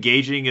you're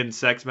engaging in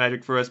sex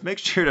magic for us, make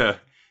sure to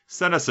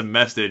send us a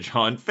message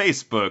on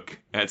Facebook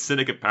at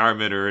Cynic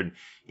Empowerment or an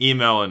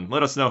email and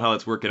let us know how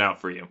it's working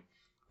out for you.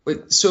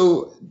 Wait,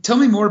 so tell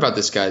me more about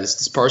this guy,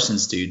 this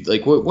Parsons dude.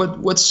 Like,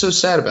 what's so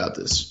sad about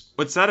this?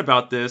 What's sad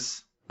about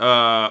this?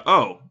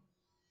 I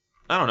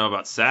don't know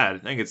about sad. I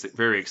think it's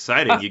very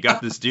exciting. You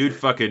got this dude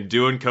fucking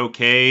doing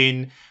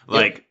cocaine,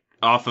 like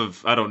off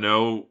of, I don't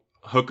know,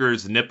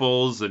 hookers'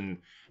 nipples and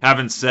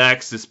having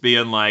sex, just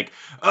being like,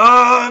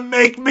 "Oh,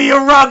 make me a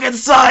rocket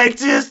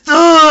scientist!"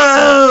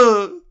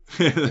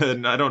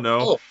 And I don't know.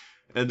 Oh,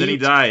 and then he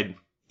died.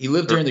 He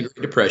lived during the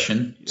Great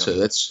Depression, so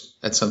that's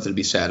something to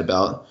be sad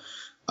about.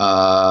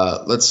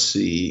 Let's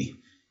see.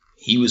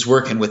 He was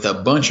working with a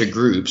bunch of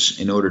groups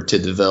in order to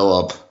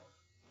develop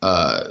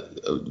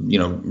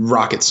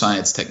rocket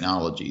science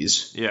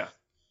technologies. Yeah.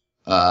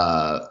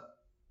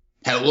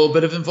 Had a little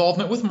bit of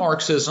involvement with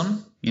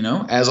Marxism,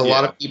 as a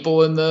lot of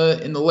people in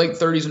the late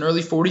 30s and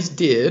early 40s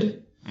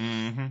did.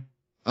 Mm-hmm.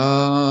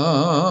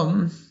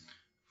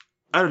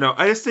 I don't know.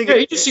 I just think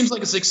he just seems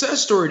like a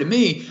success story to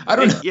me. I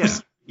don't know.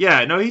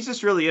 Yeah. No, he's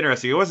just really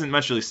interesting. It wasn't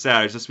much really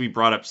sad. It's just we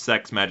brought up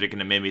sex magic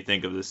and it made me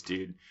think of this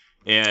dude.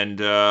 And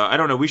I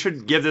don't know. We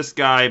should give this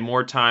guy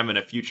more time in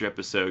a future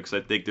episode because I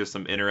think there's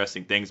some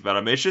interesting things about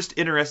him. It's just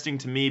interesting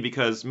to me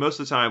because most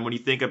of the time when you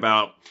think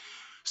about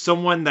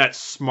someone that's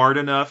smart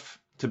enough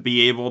to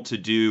be able to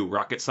do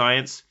rocket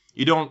science,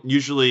 you don't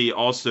usually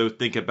also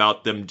think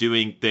about them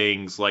doing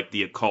things like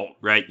the occult,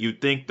 right?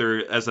 You'd think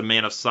they're, as a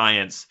man of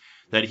science,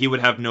 that he would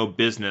have no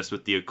business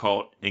with the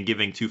occult and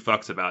giving two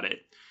fucks about it.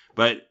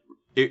 But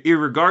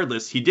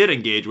irregardless, he did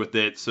engage with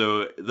it,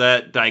 so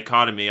that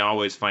dichotomy I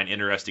always find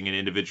interesting in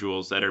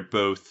individuals that are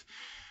both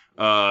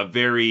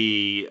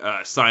very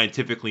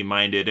scientifically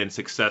minded and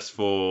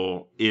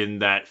successful in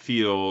that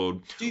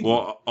field,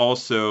 while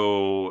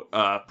also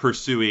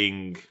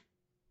pursuing,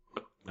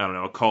 I don't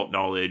know, occult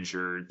knowledge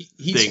or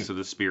things of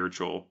the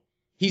spiritual.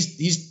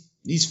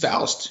 He's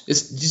Faust.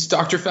 He's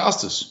Dr.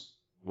 Faustus.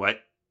 What?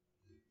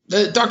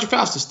 Dr.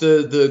 Faustus,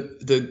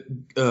 the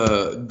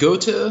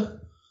Goethe.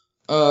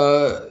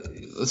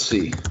 Let's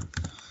see.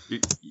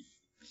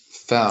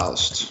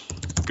 Faust.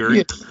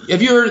 Gert? Yeah.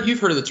 You've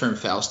heard of the term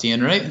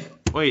Faustian, right?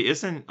 Wait,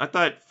 I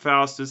thought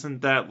Faust,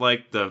 isn't that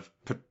like the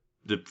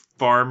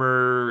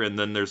farmer, and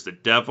then there's the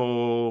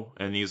devil,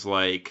 and he's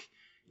like,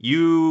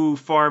 you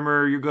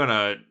farmer, you're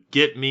gonna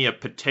get me a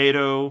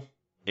potato,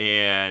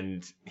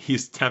 and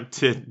he's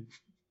tempted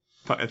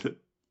by the,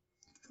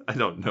 I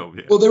don't know,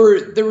 man. Well,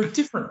 there were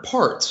different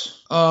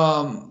parts.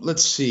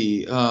 Let's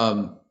see.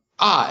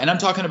 And I'm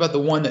talking about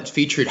the one that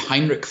featured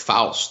Heinrich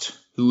Faust,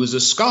 who was a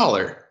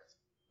scholar.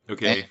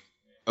 Okay. And,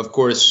 of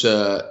course,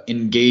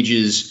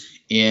 engages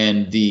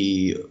in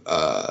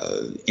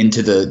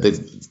into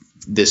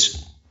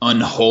this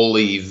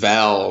unholy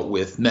vow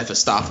with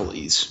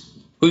Mephistopheles,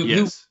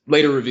 who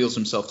later reveals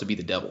himself to be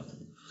the devil.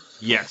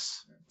 Yes.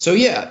 So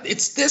yeah,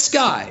 it's this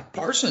guy,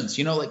 Parsons,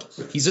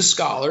 he's a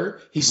scholar.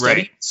 He's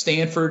studying at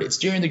Stanford. It's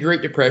during the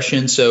Great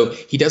Depression, so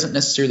he doesn't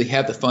necessarily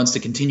have the funds to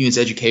continue his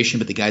education,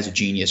 but the guy's a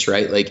genius,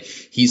 right? Like,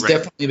 he's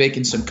definitely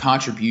making some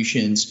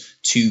contributions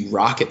to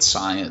rocket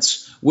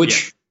science,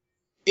 which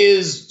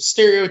is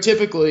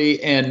stereotypically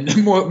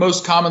and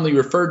most commonly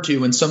referred to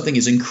when something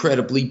is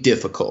incredibly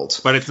difficult.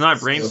 But it's not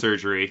brain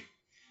surgery.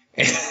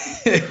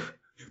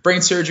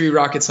 Brain surgery,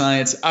 rocket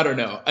science, I don't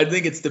know. I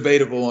think it's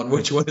debatable on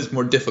which one is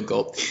more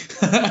difficult.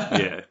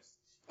 Yeah.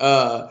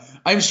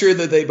 I'm sure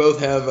that they both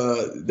have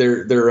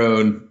their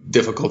own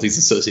difficulties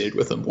associated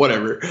with them.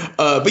 Whatever.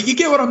 But you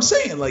get what I'm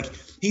saying. Like,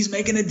 he's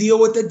making a deal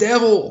with the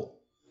devil.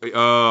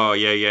 Oh,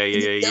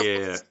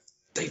 yeah.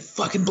 They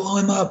fucking blow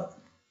him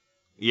up.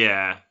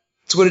 Yeah.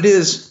 That's what it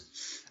is.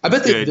 I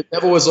bet the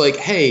devil was like,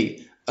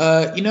 hey,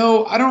 I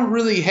don't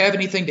really have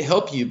anything to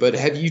help you, but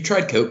have you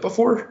tried coke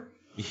before?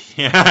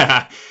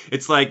 Yeah,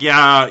 it's like,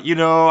 I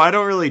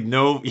don't really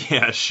know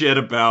shit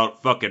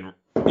about fucking,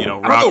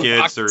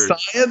 rockets or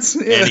science.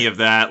 Any of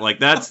that. Like,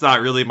 that's not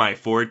really my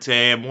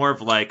forte. I'm more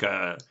of like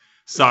a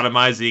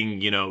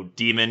sodomizing,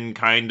 demon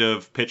kind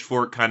of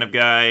pitchfork kind of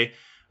guy.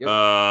 Yep.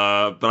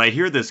 But I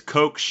hear this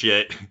coke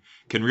shit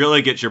can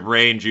really get your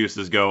brain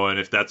juices going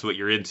if that's what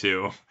you're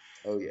into.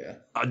 Oh, yeah.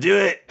 I'll do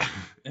it.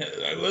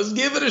 Let's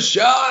give it a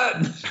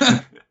shot.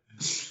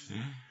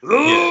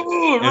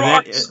 Ooh,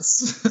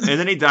 rockets. And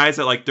then he dies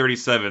at like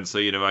 37, so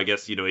I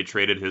guess he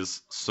traded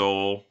his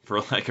soul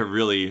for like a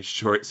really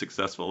short,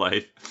 successful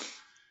life.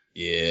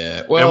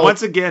 Yeah. Well, and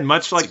once again,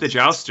 much like the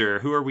jouster,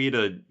 who are we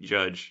to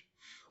judge?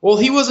 Well,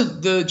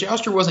 the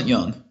jouster wasn't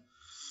young.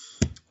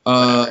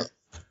 Fuck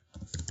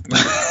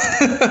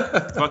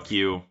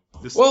you.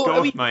 Just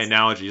go with my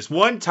analogy. Just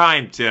one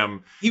time,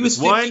 Tim. He was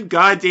one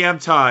goddamn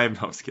time.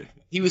 I was kidding.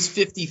 He was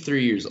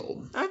 53 years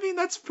old. I mean,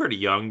 that's pretty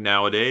young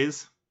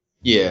nowadays.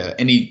 Yeah,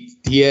 and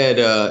he had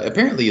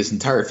apparently his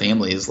entire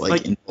family is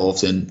like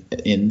involved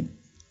in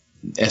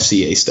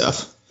FCA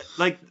stuff.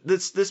 Like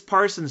this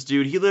Parsons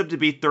dude, he lived to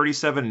be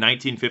 37 in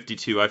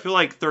 1952. I feel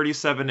like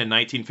 37 in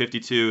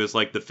 1952 is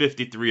like the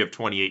 53 of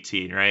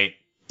 2018, right?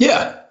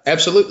 Yeah,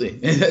 absolutely.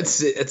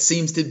 It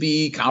seems to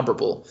be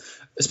comparable,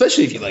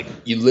 especially if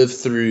you live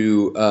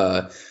through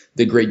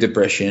the Great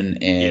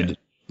Depression and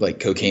like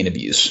cocaine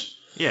abuse.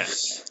 Yeah.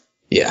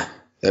 Yeah,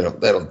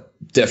 that'll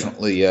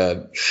definitely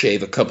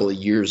shave a couple of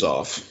years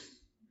off.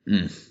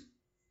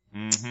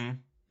 Mm-hmm.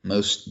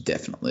 Most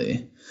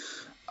definitely.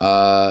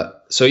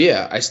 So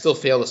yeah, I still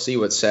fail to see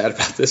what's sad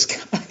about this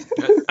guy.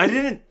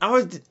 I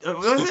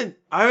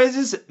was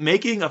just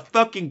making a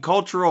fucking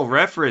cultural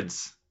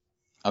reference.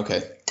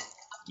 Okay.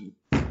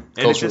 And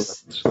cultural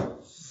reference. I don't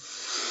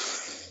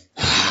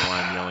know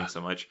why I'm yelling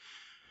so much.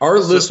 Our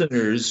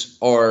listeners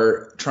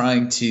are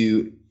trying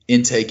to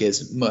intake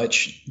as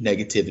much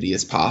negativity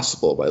as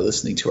possible by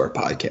listening to our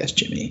podcast,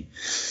 Jimmy.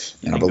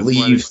 And I believe.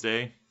 That's why they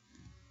stay?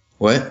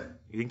 What?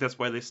 You think that's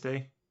why they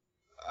stay?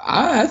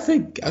 I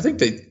think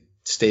they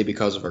stay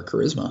because of our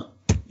charisma.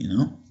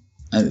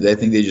 I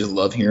think they just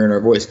love hearing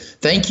our voice.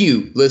 Thank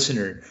you,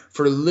 listener,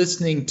 for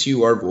listening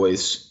to our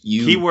voice.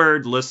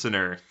 Keyword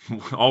listener,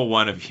 all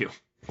one of you.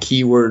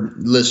 Keyword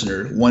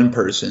listener, one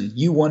person.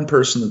 You one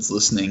person that's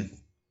listening.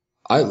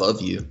 I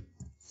love you,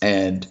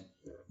 and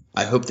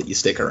I hope that you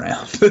stick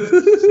around.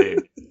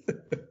 Same.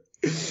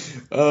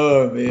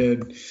 Oh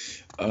man.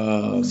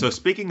 So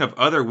speaking of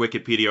other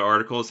Wikipedia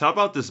articles, how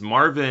about this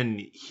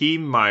Marvin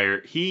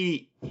Heemeyer?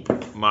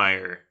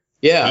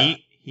 Yeah.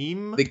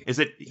 Is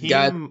it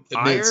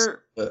Heemeyer?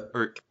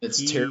 or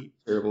it's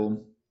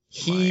terrible.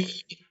 Heemeyer.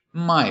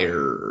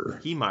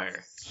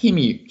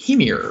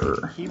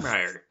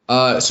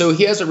 So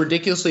he has a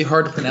ridiculously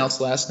hard to pronounce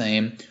last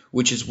name,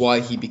 which is why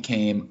he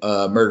became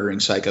a murdering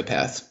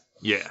psychopath.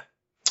 Yeah.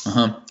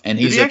 And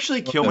did he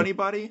actually kill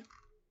anybody?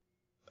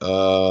 I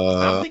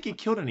don't I think he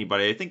killed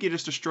anybody. I think he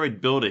just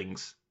destroyed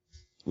buildings.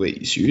 Wait,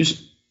 you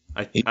serious?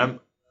 He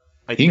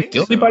didn't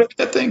kill anybody with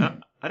that thing?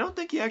 I don't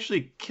think he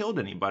actually killed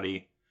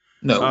anybody.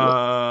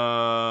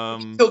 No.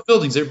 He killed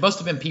buildings. There must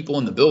have been people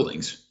in the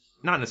buildings.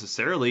 Not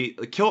necessarily.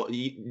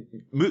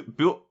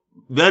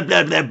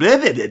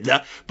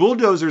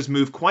 Bulldozers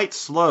move quite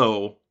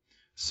slow,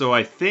 so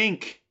I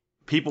think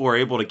people were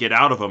able to get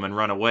out of them and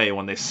run away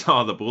when they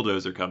saw the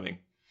bulldozer coming.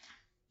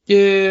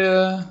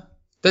 Yeah.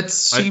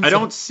 I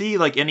don't see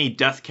like any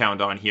death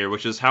count on here,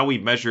 which is how we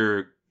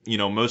measure,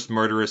 most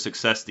murderous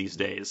success these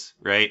days,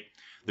 right?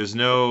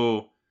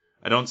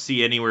 I don't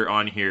see anywhere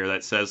on here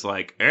that says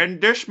like,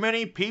 and this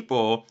many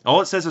people.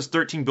 All it says is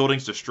 13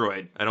 buildings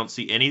destroyed. I don't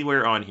see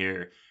anywhere on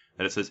here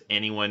that it says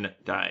anyone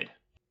died.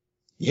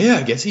 Yeah,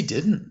 I guess he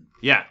didn't.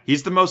 Yeah,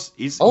 he's the most.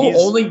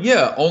 Only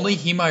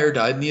Heemeyer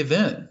died in the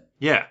event.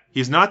 Yeah,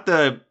 he's not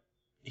the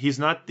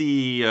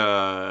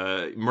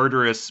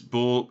murderous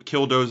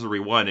killdozer we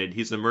wanted.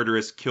 He's the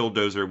murderous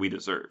killdozer we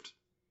deserved.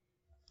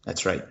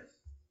 That's right.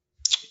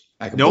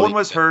 No one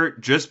was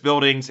hurt, just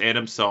buildings and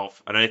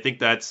himself. And I think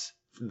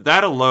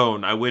that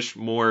alone, I wish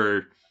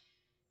more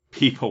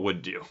people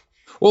would do.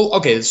 Well,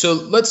 okay, so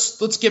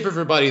let's give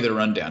everybody the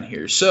rundown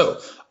here. So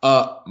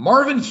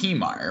Marvin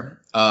Heemeyer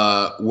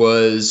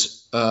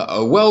was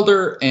a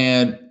welder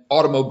and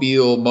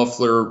automobile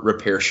muffler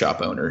repair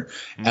shop owner.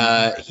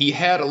 He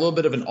had a little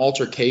bit of an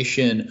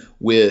altercation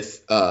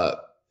with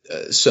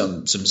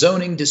some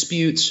zoning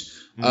disputes,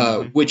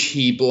 which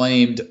he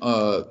blamed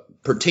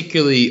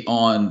particularly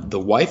on the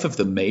wife of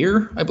the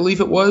mayor, I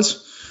believe it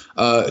was,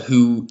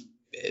 who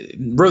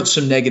wrote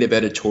some negative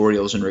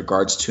editorials in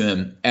regards to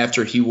him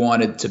after he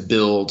wanted to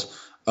build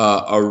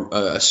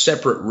a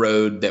separate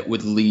road that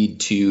would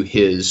lead to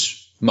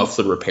his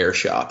muffler repair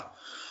shop.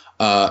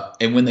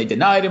 And when they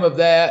denied him of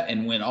that,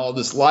 and when all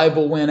this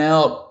libel went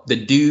out,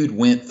 the dude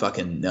went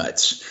fucking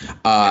nuts.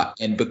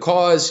 And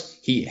because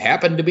he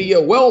happened to be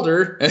a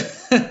welder,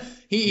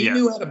 he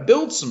knew how to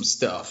build some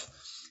stuff.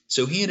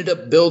 So he ended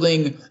up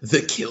building the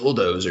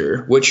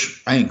Killdozer,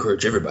 which I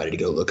encourage everybody to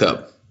go look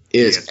up.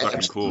 It's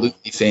absolutely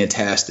cool.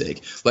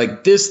 Fantastic.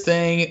 Like, this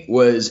thing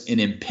was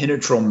an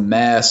impenetrable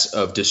mass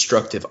of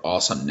destructive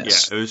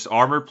awesomeness. Yeah, it was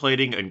armor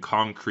plating and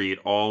concrete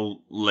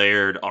all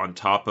layered on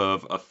top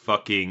of a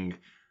fucking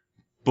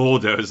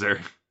bulldozer.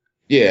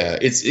 Yeah,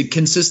 it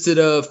consisted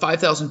of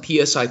 5,000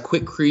 psi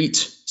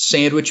quickcrete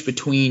sandwiched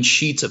between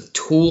sheets of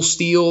tool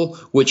steel,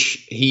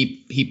 which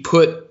he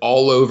put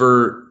all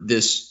over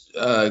this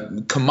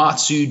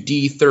Komatsu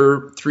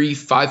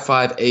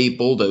D355A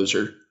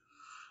bulldozer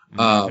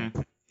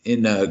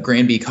in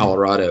Granby,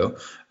 Colorado.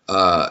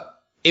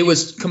 It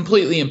was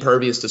completely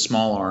impervious to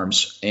small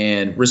arms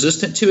and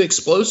resistant to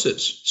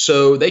explosives.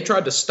 So they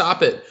tried to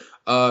stop it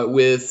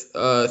with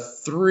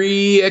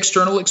 3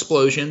 external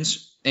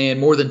explosions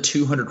and more than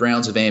 200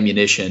 rounds of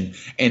ammunition,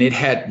 and it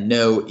had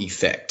no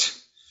effect.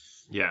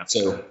 Yeah.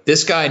 So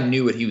this guy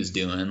knew what he was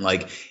doing.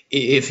 Like,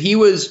 if he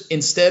was,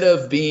 instead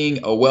of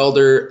being a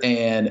welder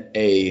and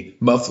a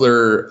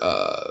muffler,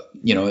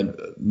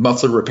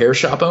 muffler repair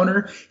shop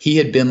owner, he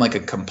had been like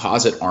a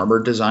composite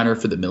armor designer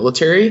for the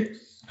military,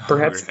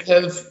 perhaps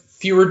have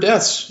fewer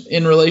deaths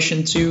in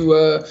relation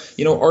to,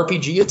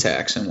 RPG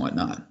attacks and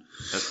whatnot.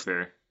 That's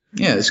fair.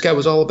 Yeah, this guy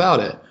was all about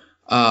it.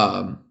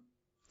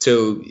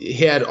 So he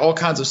had all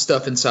kinds of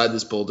stuff inside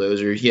this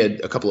bulldozer. He had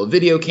a couple of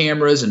video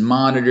cameras and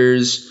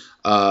monitors.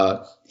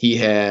 He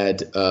had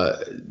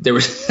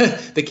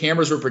the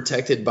cameras were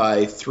protected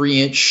by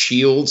 3-inch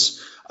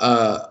shields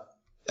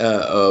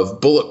of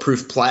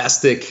bulletproof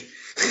plastic.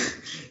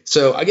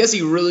 So I guess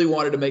he really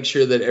wanted to make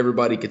sure that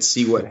everybody could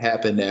see what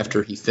happened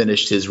after he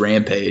finished his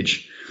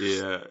rampage.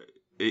 Yeah.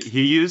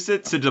 He used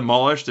it to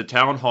demolish the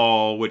town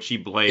hall, which he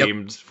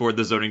blamed for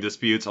the zoning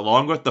disputes,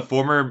 along with the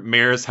former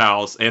mayor's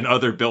house and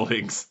other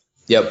buildings.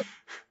 Yep.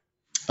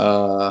 He's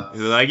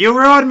like, you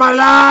ruined my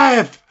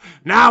life!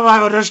 Now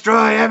I will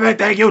destroy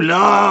everything you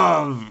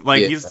love!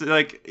 Like, he's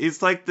like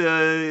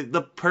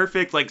the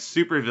perfect, like,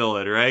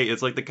 supervillain, right?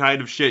 It's like the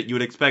kind of shit you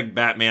would expect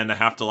Batman to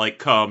have to, like,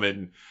 come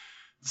and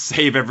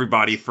save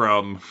everybody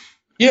from.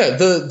 Yeah,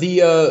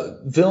 the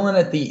villain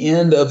at the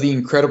end of The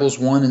Incredibles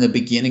 1 and the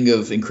beginning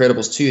of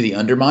Incredibles 2, the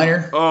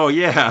Underminer. Oh,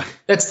 yeah.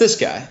 That's this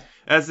guy.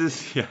 As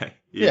is, yeah.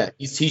 Yeah,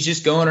 he's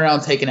just going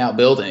around taking out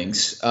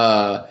buildings.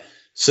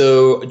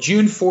 So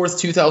June 4th,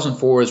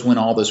 2004 is when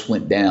all this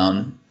went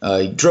down.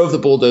 He drove the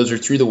bulldozer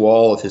through the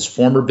wall of his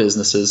former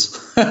businesses,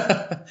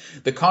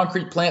 the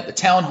concrete plant, the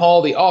town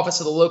hall, the office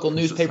of the local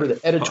newspaper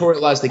that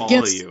editorialized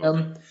against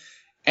him,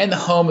 and the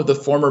home of the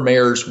former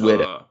mayor's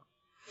widow.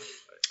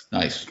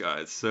 Nice.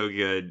 God, it's so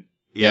good.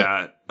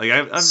 Yeah, like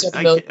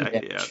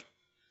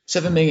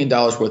 $7 million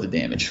worth of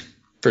damage.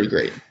 Pretty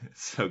great.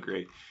 So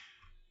great.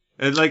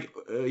 And like,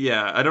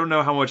 I don't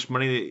know how much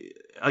money.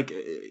 Like,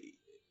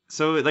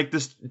 so like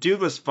this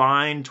dude was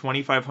fined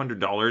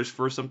 $2,500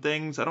 for some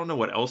things. I don't know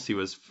what else he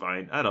was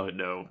fined. I don't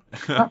know.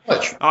 Not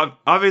much.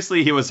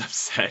 Obviously, he was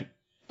upset.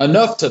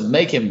 Enough to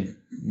make him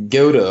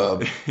go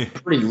to a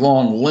pretty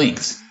long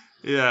length.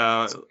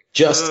 Yeah.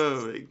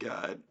 Oh my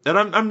god. And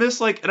I'm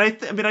just like, and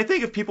I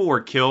think if people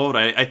were killed,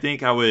 I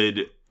think I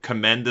would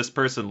commend this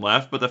person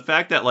left. But the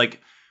fact that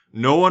like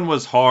no one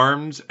was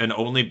harmed and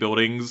only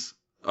buildings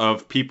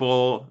of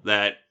people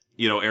that,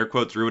 you know, air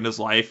quotes ruined his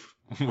life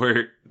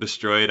were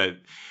destroyed,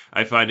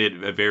 I find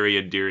it a very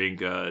endearing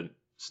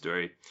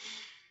story.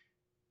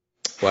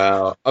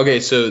 Wow.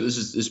 Okay, so this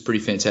is pretty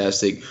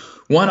fantastic.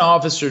 One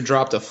officer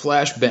dropped a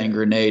flashbang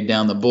grenade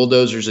down the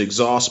bulldozer's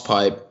exhaust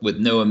pipe with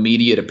no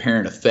immediate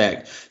apparent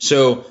effect.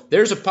 So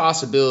there's a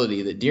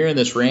possibility that during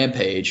this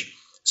rampage,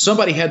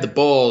 somebody had the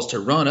balls to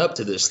run up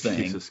to this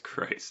thing. Jesus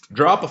Christ.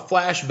 Drop a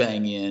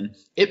flashbang in.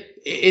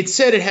 It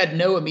said it had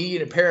no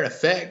immediate apparent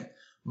effect,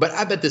 but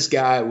I bet this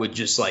guy would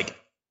just like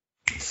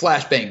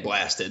flashbang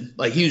blasted.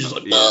 Like he was just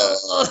like,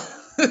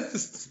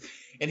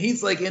 and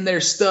he's like in there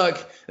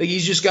stuck. Like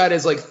he's just got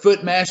his like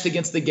foot mashed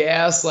against the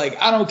gas.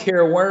 Like I don't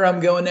care where I'm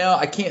going now.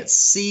 I can't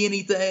see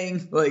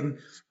anything. Like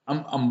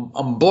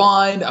I'm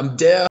blind. I'm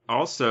deaf.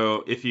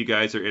 Also, if you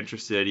guys are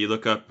interested, you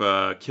look up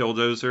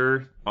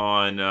Killdozer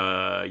on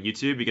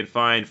YouTube. You can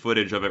find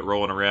footage of it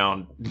rolling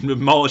around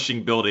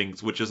demolishing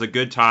buildings, which is a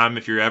good time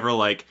if you're ever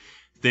like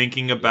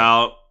thinking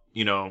about,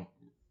 you know,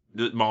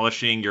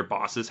 demolishing your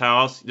boss's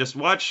house. Just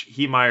watch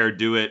Heemeyer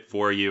do it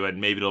for you, and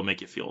maybe it'll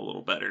make you feel a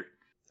little better.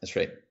 That's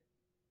right.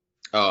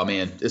 Oh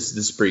man, this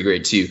is pretty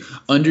great too.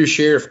 Under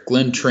Sheriff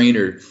Glenn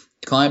Trainor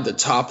climbed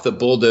atop the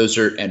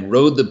bulldozer and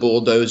rode the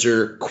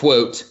bulldozer,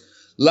 quote,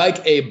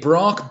 like a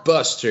bronc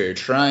buster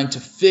trying to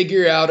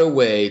figure out a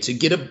way to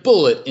get a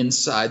bullet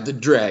inside the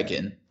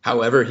dragon.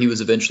 However, he was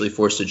eventually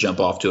forced to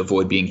jump off to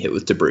avoid being hit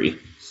with debris.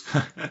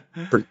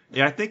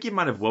 Yeah, I think he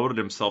might have welded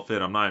himself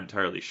in. I'm not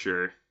entirely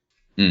sure.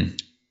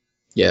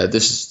 Yeah,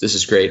 this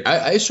is great.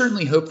 I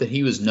certainly hope that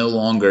he was no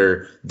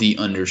longer the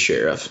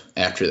undersheriff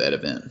after that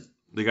event.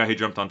 The guy who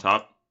jumped on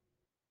top?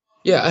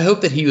 Yeah, I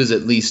hope that he was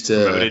at least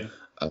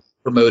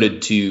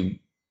promoted to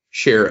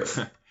sheriff.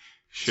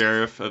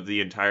 Sheriff of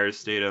the entire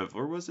state of,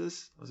 where was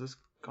this? Was this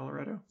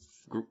Colorado?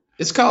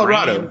 It's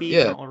Colorado. Granby,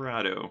 yeah,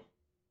 Colorado.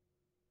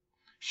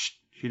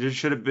 He just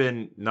should have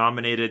been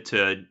nominated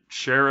to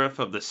sheriff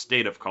of the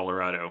state of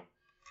Colorado.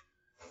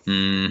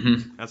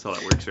 Mm-hmm. That's how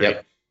that works,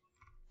 right?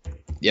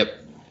 Yep.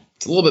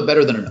 It's a little bit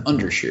better than an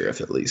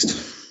undersheriff, at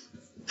least.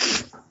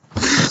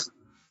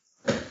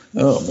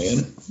 Oh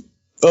man.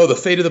 Oh, the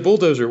fate of the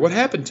bulldozer. What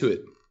happened to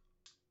it?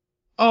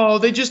 Oh,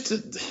 they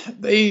dismantled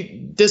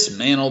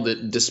it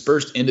and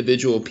dispersed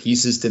individual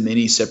pieces to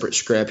many separate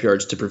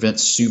scrapyards to prevent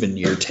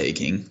souvenir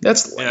taking.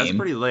 That's lame. Yeah, that's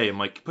pretty lame.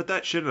 Like, put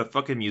that shit in a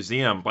fucking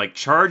museum. Like,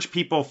 charge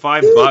people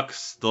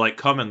 $5 to like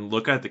come and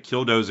look at the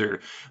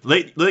Killdozer.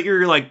 Let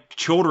your like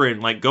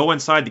children like go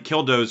inside the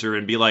Killdozer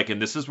and be like,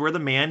 and this is where the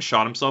man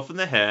shot himself in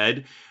the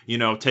head. You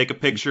know, take a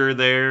picture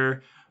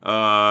there.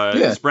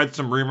 Spread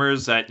some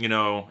rumors that, you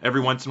know,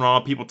 every once in a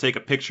while people take a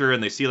picture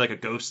and they see like a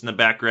ghost in the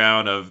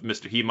background of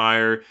Mr.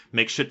 Heemeyer,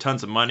 make shit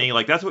tons of money.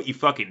 Like, that's what you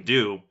fucking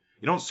do.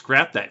 You don't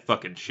scrap that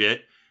fucking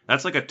shit.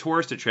 That's like a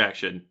tourist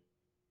attraction.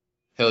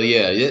 Hell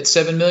yeah. That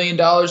 $7 million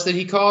that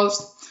he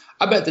caused,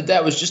 I bet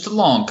that was just a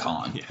long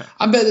con. Yeah.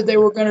 I bet that they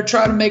were going to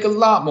try to make a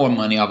lot more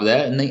money off of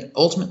that, and they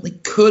ultimately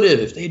could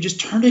have if they had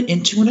just turned it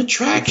into an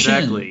attraction.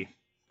 Exactly.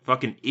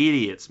 Fucking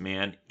idiots,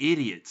 man.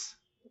 Idiots.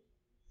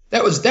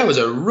 That was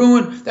a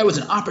ruin. That was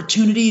an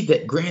opportunity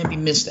that Granby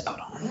missed out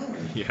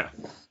on. Yeah.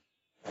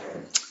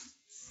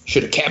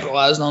 Should have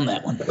capitalized on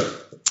that one.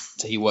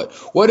 Tell you what.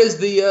 What's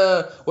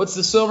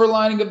the silver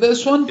lining of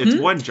this one? It's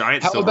one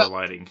giant silver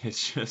lining.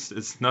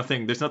 It's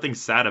nothing. There's nothing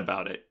sad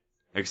about it,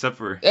 except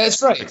for.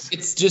 That's right.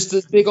 It's just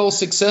a big old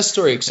success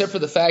story, except for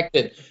the fact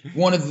that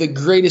one of the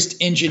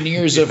greatest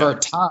engineers of our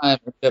time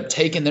ended up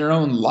taking their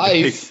own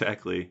life.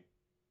 Exactly.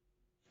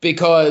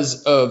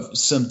 Because of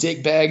some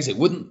dickbags that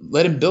wouldn't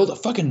let him build a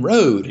fucking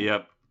road.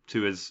 Yep,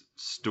 to his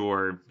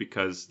store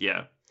because,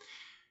 yeah.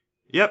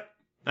 Yep,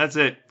 that's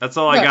it. That's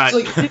all I got.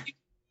 Like, it didn't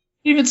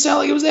even sound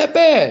like it was that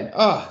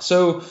bad.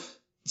 So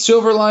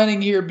silver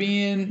lining here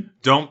being...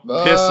 Don't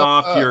piss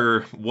off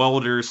your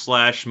welder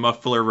 /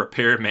 muffler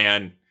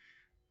repairman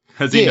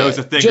because he knows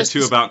a thing or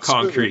two about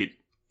concrete.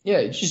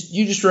 Yeah,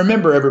 you just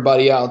remember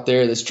everybody out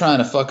there that's trying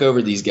to fuck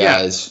over these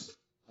guys.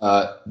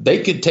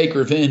 they could take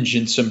revenge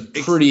in some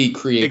pretty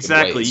creative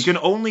Exactly. ways. You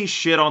can only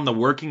shit on the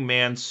working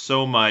man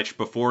so much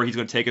before he's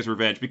going to take his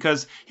revenge.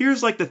 Because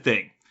here's like the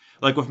thing.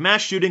 Like with mass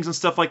shootings and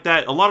stuff like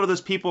that, a lot of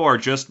those people are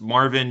just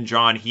Marvin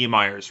John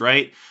Heemeyers,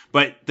 right?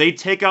 But they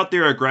take out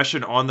their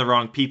aggression on the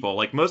wrong people.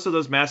 Like most of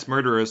those mass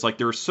murderers, like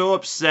they're so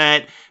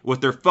upset with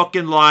their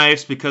fucking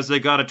lives because they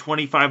got a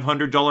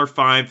 $2,500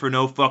 fine for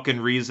no fucking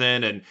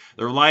reason and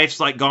their life's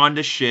like gone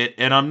to shit.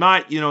 And I'm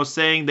not,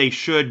 saying they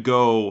should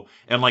go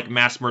and like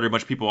mass murder a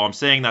bunch of people. I'm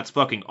saying that's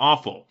fucking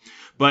awful.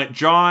 But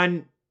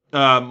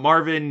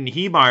Marvin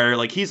Heemeyer,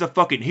 like he's a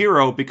fucking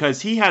hero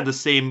because he had the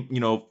same,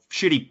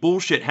 shitty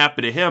bullshit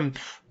happen to him,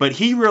 but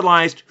he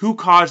realized who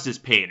caused his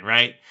pain,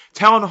 right?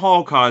 Town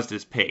Hall caused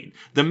his pain.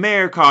 The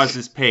mayor caused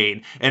his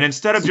pain. And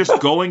instead of just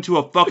going to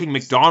a fucking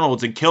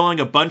McDonald's and killing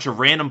a bunch of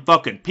random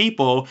fucking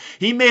people,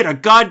 he made a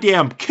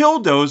goddamn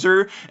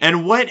killdozer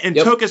and went and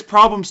took his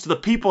problems to the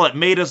people that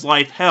made his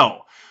life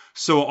hell.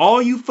 So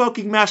all you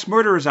fucking mass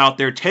murderers out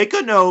there, take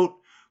a note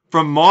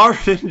from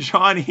Marvin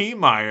John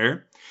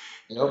Heemeyer.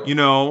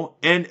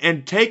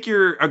 And take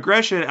your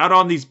aggression out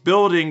on these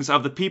buildings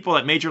of the people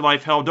that made your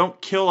life hell.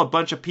 Don't kill a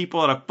bunch of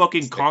people at a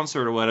fucking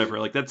concert or whatever.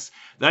 Like that's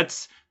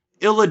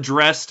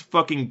ill-addressed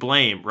fucking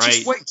blame, right?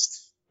 Just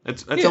waste.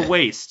 That's a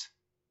waste.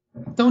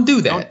 Don't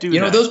do that. Don't do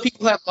that. Those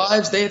people have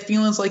lives. They have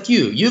feelings like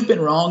you. You've been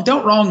wrong.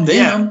 Don't wrong them.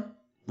 Yeah.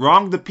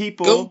 Wrong the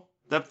people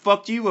that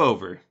fucked you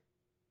over.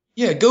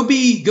 Yeah, go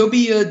be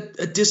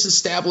a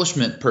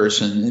disestablishment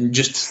person and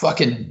just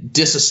fucking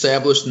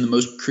disestablish in the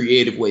most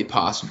creative way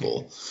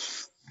possible.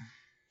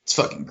 It's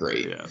fucking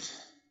great.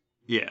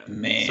 Yeah.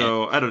 Man.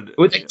 So I don't.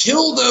 With a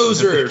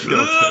killdozer.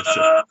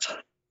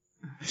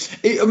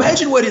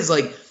 Imagine what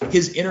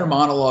his inner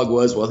monologue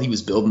was while he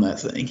was building that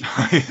thing.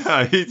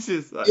 Yeah, he's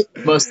just like,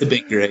 it must have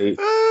been great.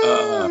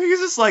 He's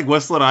just like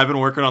whistling. I've been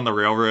working on the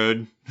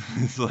railroad.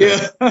 He's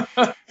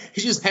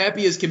just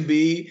happy as can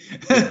be.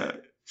 Yeah.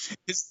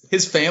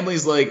 His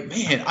family's like,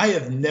 man, I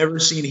have never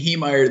seen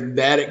Heemeyer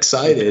that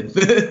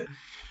excited.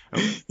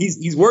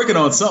 He's working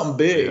on something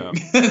big. Yeah.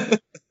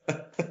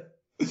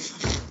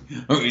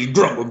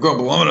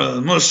 Grumble.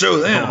 I'm gonna show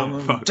them.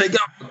 I'm gonna take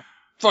out the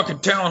fucking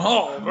town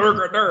hall.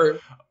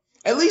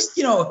 At least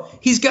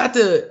he's got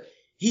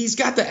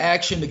the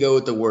action to go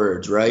with the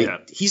words, right? Yeah.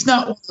 He's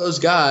not one of those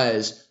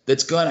guys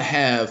that's gonna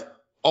have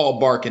all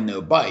bark and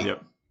no bite.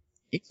 Yep.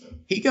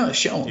 He's gonna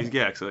show him. He's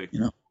actually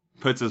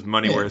puts his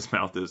money where his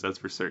mouth is. That's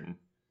for certain.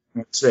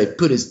 That's right.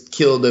 Put his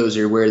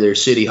killdozer where their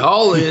city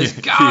hall is.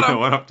 Got him. You know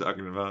what I'm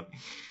talking about.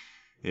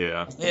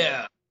 Yeah.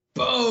 Yeah.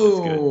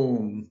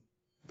 Boom.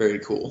 Very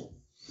cool.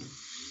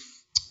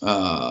 Yep.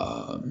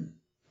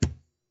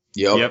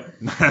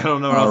 I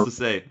don't know what else to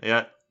say.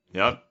 Yeah.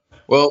 Yep.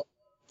 Well,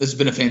 this has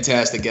been a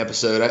fantastic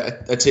episode.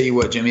 I tell you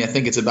what, Jimmy, I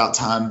think it's about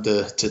time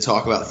to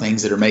talk about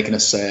things that are making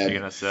us sad.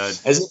 As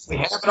if we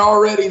haven't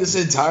already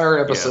this entire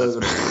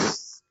episode.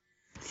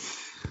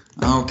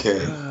 Yeah,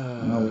 okay.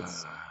 Well,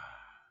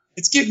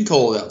 it's getting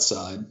cold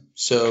outside,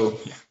 so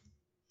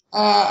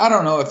I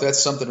don't know if that's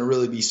something to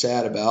really be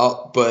sad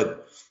about,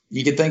 but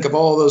you can think of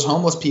all those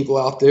homeless people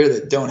out there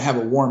that don't have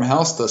a warm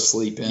house to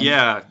sleep in.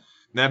 Yeah,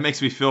 that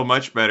makes me feel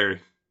much better.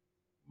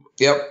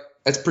 Yep,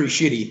 that's pretty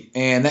shitty,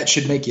 and that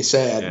should make you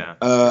sad. Yeah.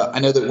 I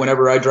know that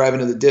whenever I drive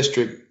into the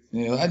district,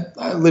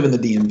 I live in the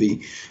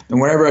DMV,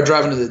 and whenever I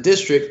drive into the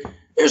district,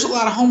 there's a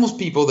lot of homeless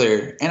people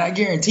there, and I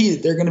guarantee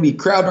that they're going to be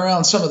crowding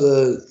around some of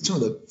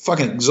the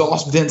fucking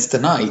exhaust vents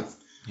tonight.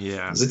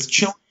 Yeah, 'cause it's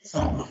chilling.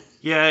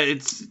 Yeah,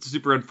 it's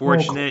super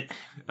unfortunate.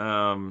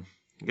 I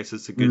guess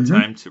it's a good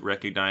time to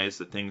recognize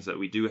the things that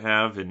we do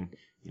have, and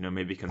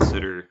maybe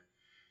consider,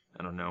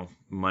 I don't know,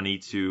 money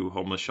to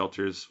homeless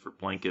shelters for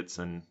blankets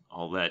and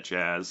all that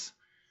jazz.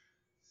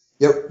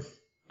 Yep.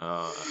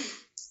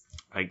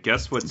 I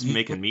guess what's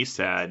making me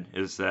sad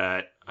is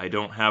that I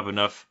don't have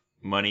enough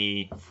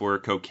money for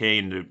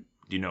cocaine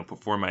to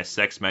perform my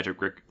sex magic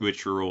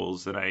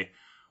rituals, and I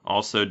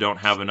also don't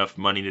have enough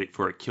money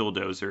for a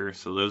killdozer.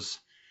 So those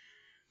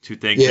two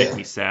things make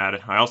me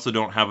sad. I also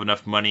don't have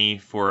enough money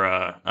for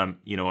an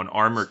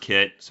armor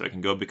kit so I can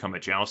go become a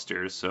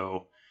jouster.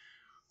 So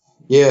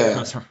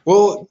yeah.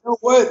 Well, you know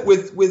what?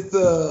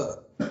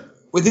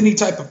 With any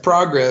type of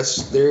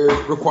progress, there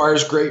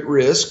requires great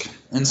risk,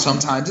 and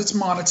sometimes it's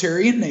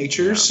monetary in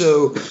nature. Yeah.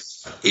 So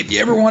if you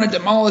ever want to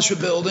demolish a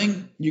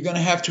building, you're going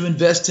to have to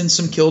invest in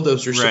some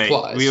killdozer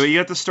supplies. You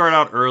have to start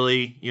out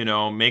early,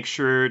 make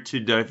sure to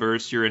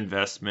diverse your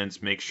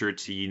investments, make sure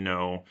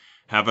to,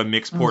 have a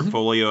mixed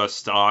portfolio of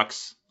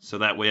stocks, so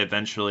that way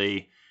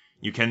eventually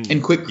you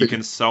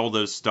can sell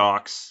those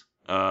stocks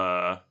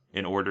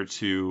in order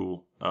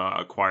to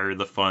acquire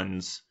the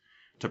funds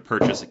to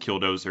purchase a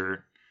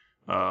killdozer.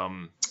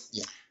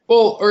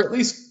 Well, or at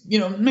least,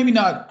 maybe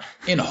not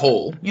in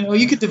whole.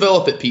 You could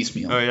develop it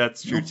piecemeal. Oh, yeah,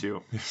 that's true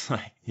too. It's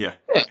like, yeah,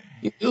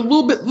 a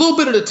little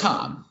bit at a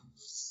time.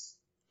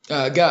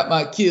 I got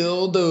my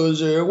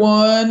killdozer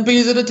one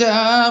piece at a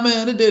time,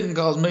 and it didn't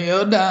cost me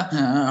a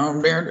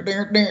dime.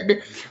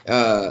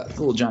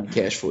 Little Johnny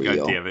Cash for you,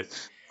 y'all. God damn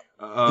it.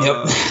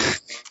 Yep.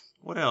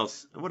 What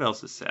else? What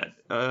else is sad?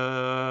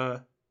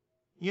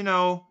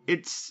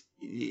 it's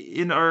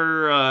in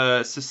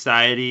our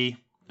society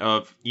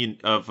of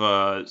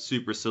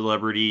super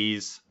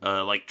celebrities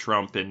like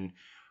Trump and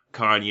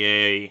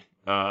Kanye.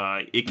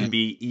 It can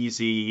be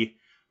easy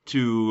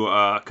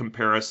to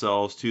compare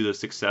ourselves to the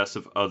success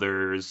of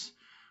others,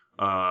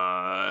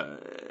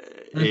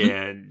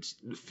 and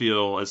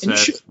feel as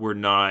if we're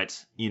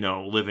not,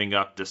 living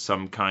up to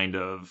some kind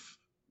of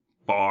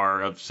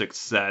bar of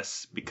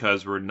success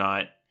because we're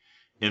not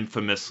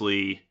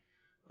infamously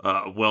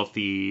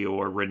wealthy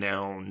or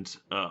renowned.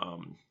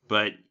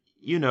 But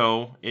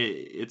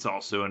it's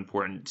also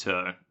important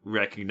to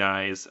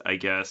recognize, I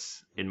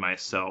guess, in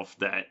myself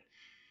that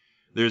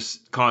there's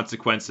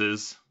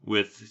consequences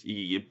with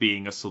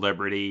being a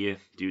celebrity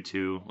due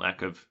to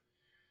lack of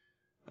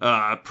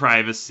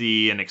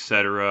privacy and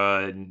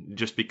etc. And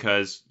just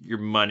because your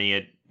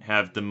money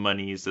have the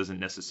monies doesn't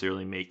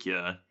necessarily make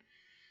you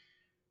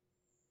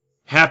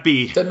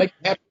happy. Doesn't make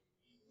you happy.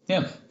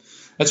 Yeah,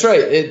 that's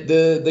right.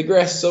 The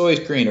grass is always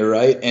greener,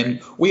 right?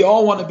 And we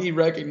all want to be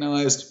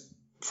recognized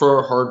for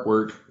our hard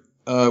work.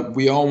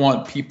 We all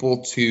want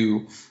people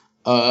to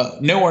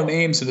know our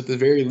names and at the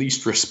very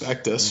least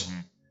respect us. Mm-hmm.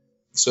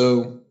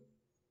 So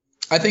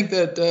I think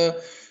that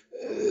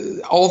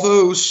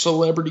although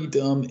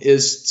celebritydom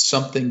is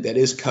something that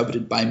is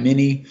coveted by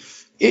many,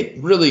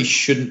 it really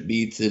shouldn't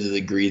be to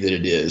the degree that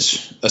it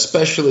is,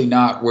 especially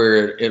not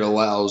where it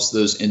allows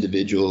those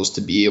individuals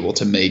to be able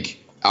to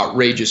make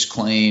outrageous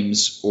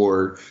claims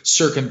or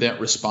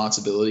circumvent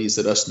responsibilities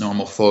that us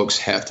normal folks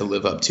have to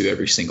live up to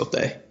every single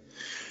day.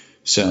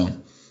 So,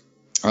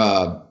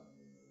 there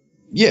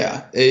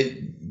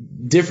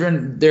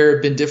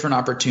have been different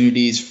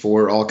opportunities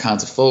for all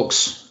kinds of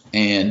folks,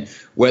 and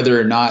whether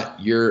or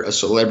not you're a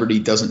celebrity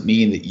doesn't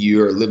mean that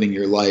you are living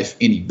your life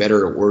any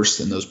better or worse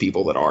than those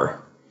people that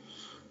are.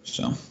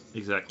 So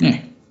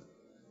exactly.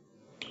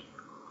 Yeah.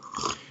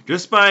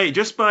 Just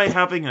by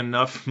having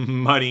enough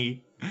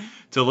money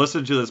to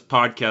listen to this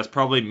podcast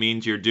probably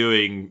means you're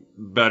doing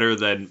better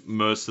than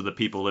most of the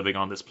people living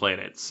on this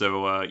planet.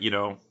 So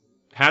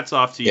hats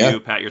off to you.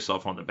 Pat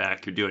yourself on the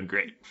back. You're doing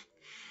great.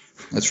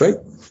 That's right.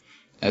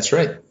 That's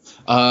right.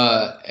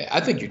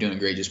 I think you're doing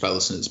great just by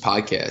listening to this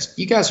podcast.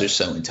 You guys are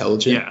so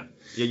intelligent.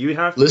 Yeah. You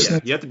have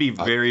to be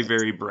very,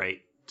 very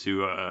bright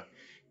to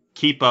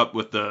keep up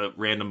with the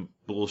random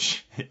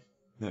bullshit.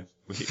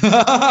 It's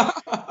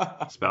about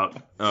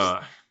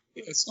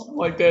something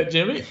like that,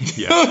 Jimmy.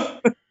 Yeah.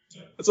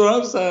 That's what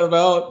I'm sad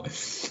about.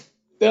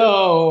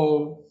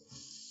 No.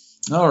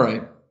 All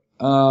right.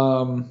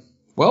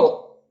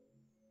 Well.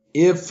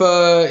 If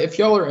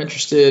y'all are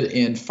interested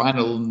in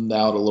finding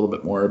out a little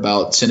bit more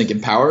about Cynic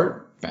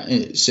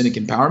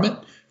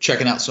Empowerment,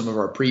 checking out some of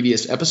our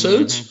previous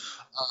episodes,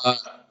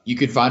 you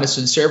can find us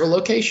in several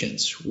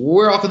locations.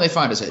 Where all can they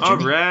find us at, Jimmy? All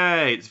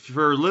right.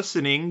 For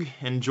listening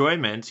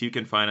enjoyment, you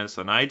can find us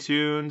on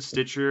iTunes,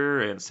 Stitcher,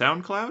 and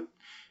SoundCloud.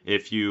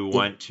 If you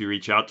want to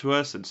reach out to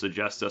us and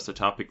suggest us a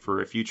topic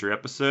for a future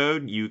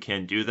episode, you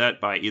can do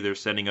that by either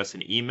sending us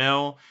an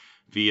email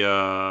via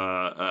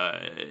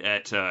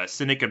at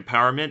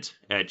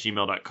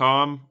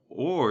cynicempowerment@gmail.com,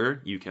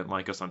 or you can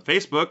like us on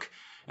Facebook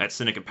at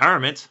Cynic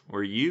Empowerment,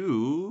 where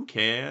you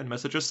can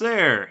message us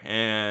there.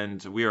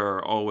 And we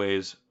are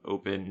always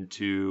open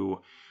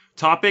to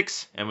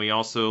topics, and we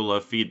also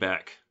love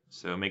feedback.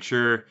 So make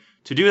sure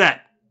to do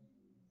that.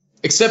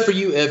 Except for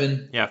you,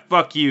 Evan. Yeah,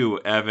 fuck you,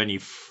 Evan,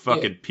 you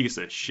fucking piece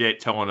of shit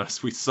telling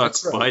us we suck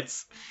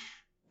butts.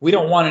 We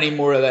don't want any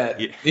more of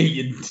that, you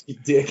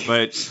dick.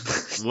 But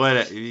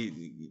what?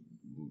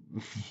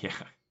 Yeah.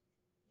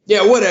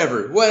 Yeah,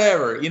 whatever.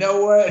 You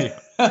know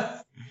what?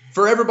 Yeah.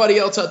 For everybody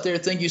else out there,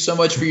 thank you so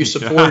much for your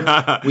support.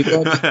 We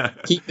love to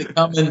keep it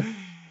coming.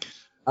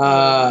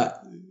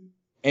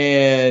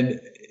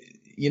 And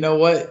you know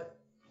what?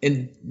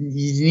 And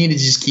you need to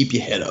just keep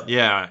your head up.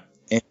 Yeah.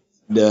 And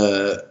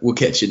we'll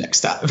catch you next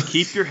time.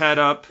 Keep your head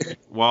up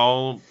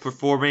while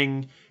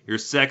performing your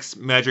sex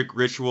magic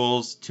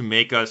rituals to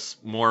make us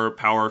more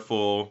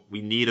powerful.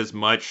 We need as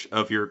much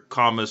of your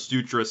Kama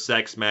Sutra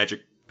sex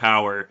magic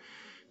power.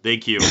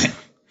 Thank you.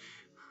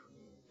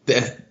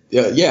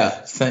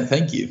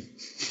 Thank you.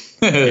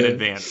 In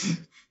advance.